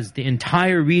Hijaz, the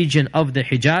entire region of the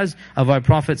Hijaz of our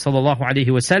Prophet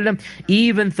ﷺ,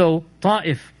 even though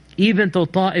Taif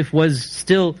was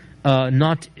still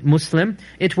not Muslim.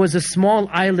 It was a small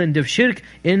island of shirk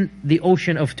in the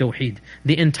ocean of Tawheed.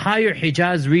 The entire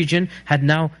Hijaz region had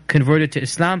now converted to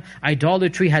Islam.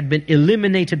 Idolatry had been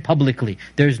eliminated publicly.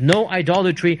 There's no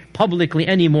idolatry publicly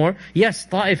anymore. Yes,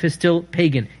 Taif is still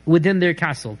pagan within their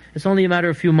castle. It's only a matter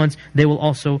of a few months they will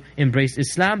also embrace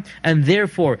Islam. And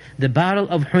therefore, the battle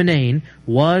of Hunayn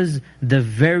was the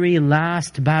very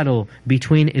last battle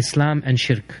between Islam and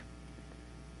shirk.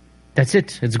 That's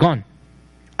it. It's gone.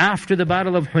 After the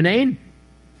battle of Hunayn,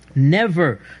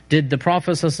 never did the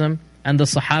Prophet ﷺ and the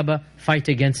Sahaba fight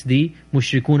against the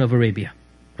Mushrikun of Arabia.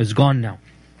 It's gone now.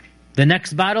 The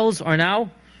next battles are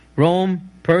now Rome,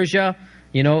 Persia,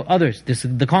 others.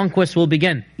 The conquest will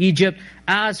begin. Egypt.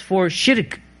 As for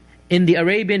shirk in the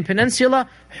Arabian Peninsula,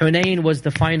 Hunayn was the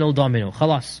final domino.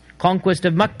 Khalas. Conquest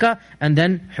of Mecca, and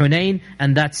then Hunayn,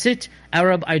 and that's it.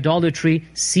 Arab idolatry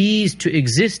ceased to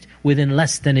exist within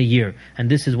less than a year.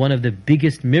 And this is one of the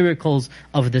biggest miracles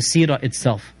of the seerah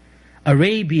itself.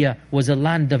 Arabia was a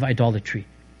land of idolatry.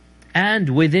 And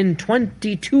within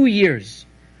 22 years,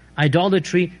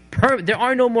 idolatry, there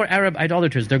are no more Arab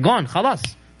idolaters. They're gone,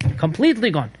 khalas,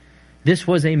 completely gone. This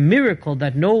was a miracle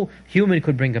that no human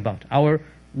could bring about. Our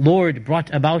Lord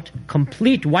brought about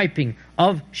complete wiping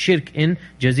of shirk in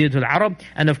Jaziratul Arab,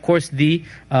 and of course the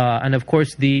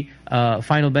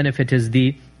final benefit is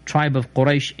the tribe of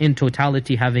Quraysh in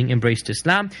totality having embraced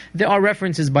Islam. There are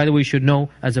references, by the way, you should know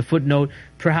as a footnote,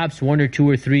 perhaps 1 or 2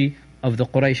 or 3 of the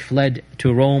Quraysh fled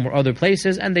to Rome or other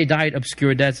places, and they died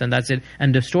obscure deaths, and that's it,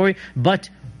 end of story. But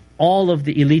all of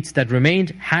the elites that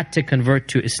remained had to convert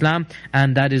to Islam,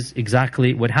 and that is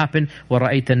exactly what happened.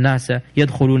 وَرَأَيْتَ النَّاسَ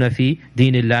يَدْخُلُونَ فِي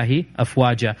دِينِ اللَّهِ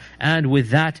أَفْوَاجًا. And with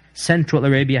that, Central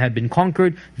Arabia had been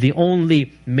conquered. The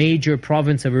only major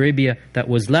province of Arabia that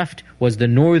was left was the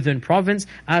northern province.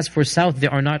 As for south, they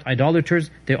are not idolaters.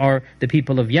 They are the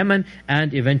people of Yemen,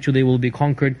 and eventually will be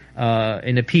conquered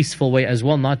in a peaceful way as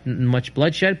well, not much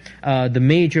bloodshed. The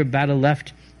major battle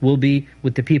left will be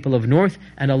with the people of north,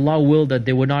 and Allah will that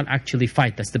they will not actually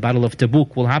fight. That's the battle of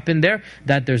Tabuk will happen there,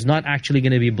 that there's not actually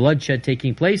going to be bloodshed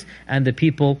taking place, and the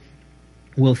people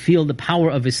will feel the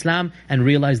power of Islam and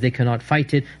realize they cannot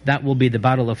fight it. That will be the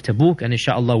battle of Tabuk, and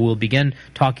inshallah we'll begin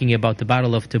talking about the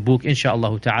battle of Tabuk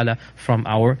inshallah ta'ala from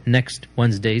our next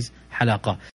Wednesday's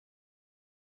Halaqa.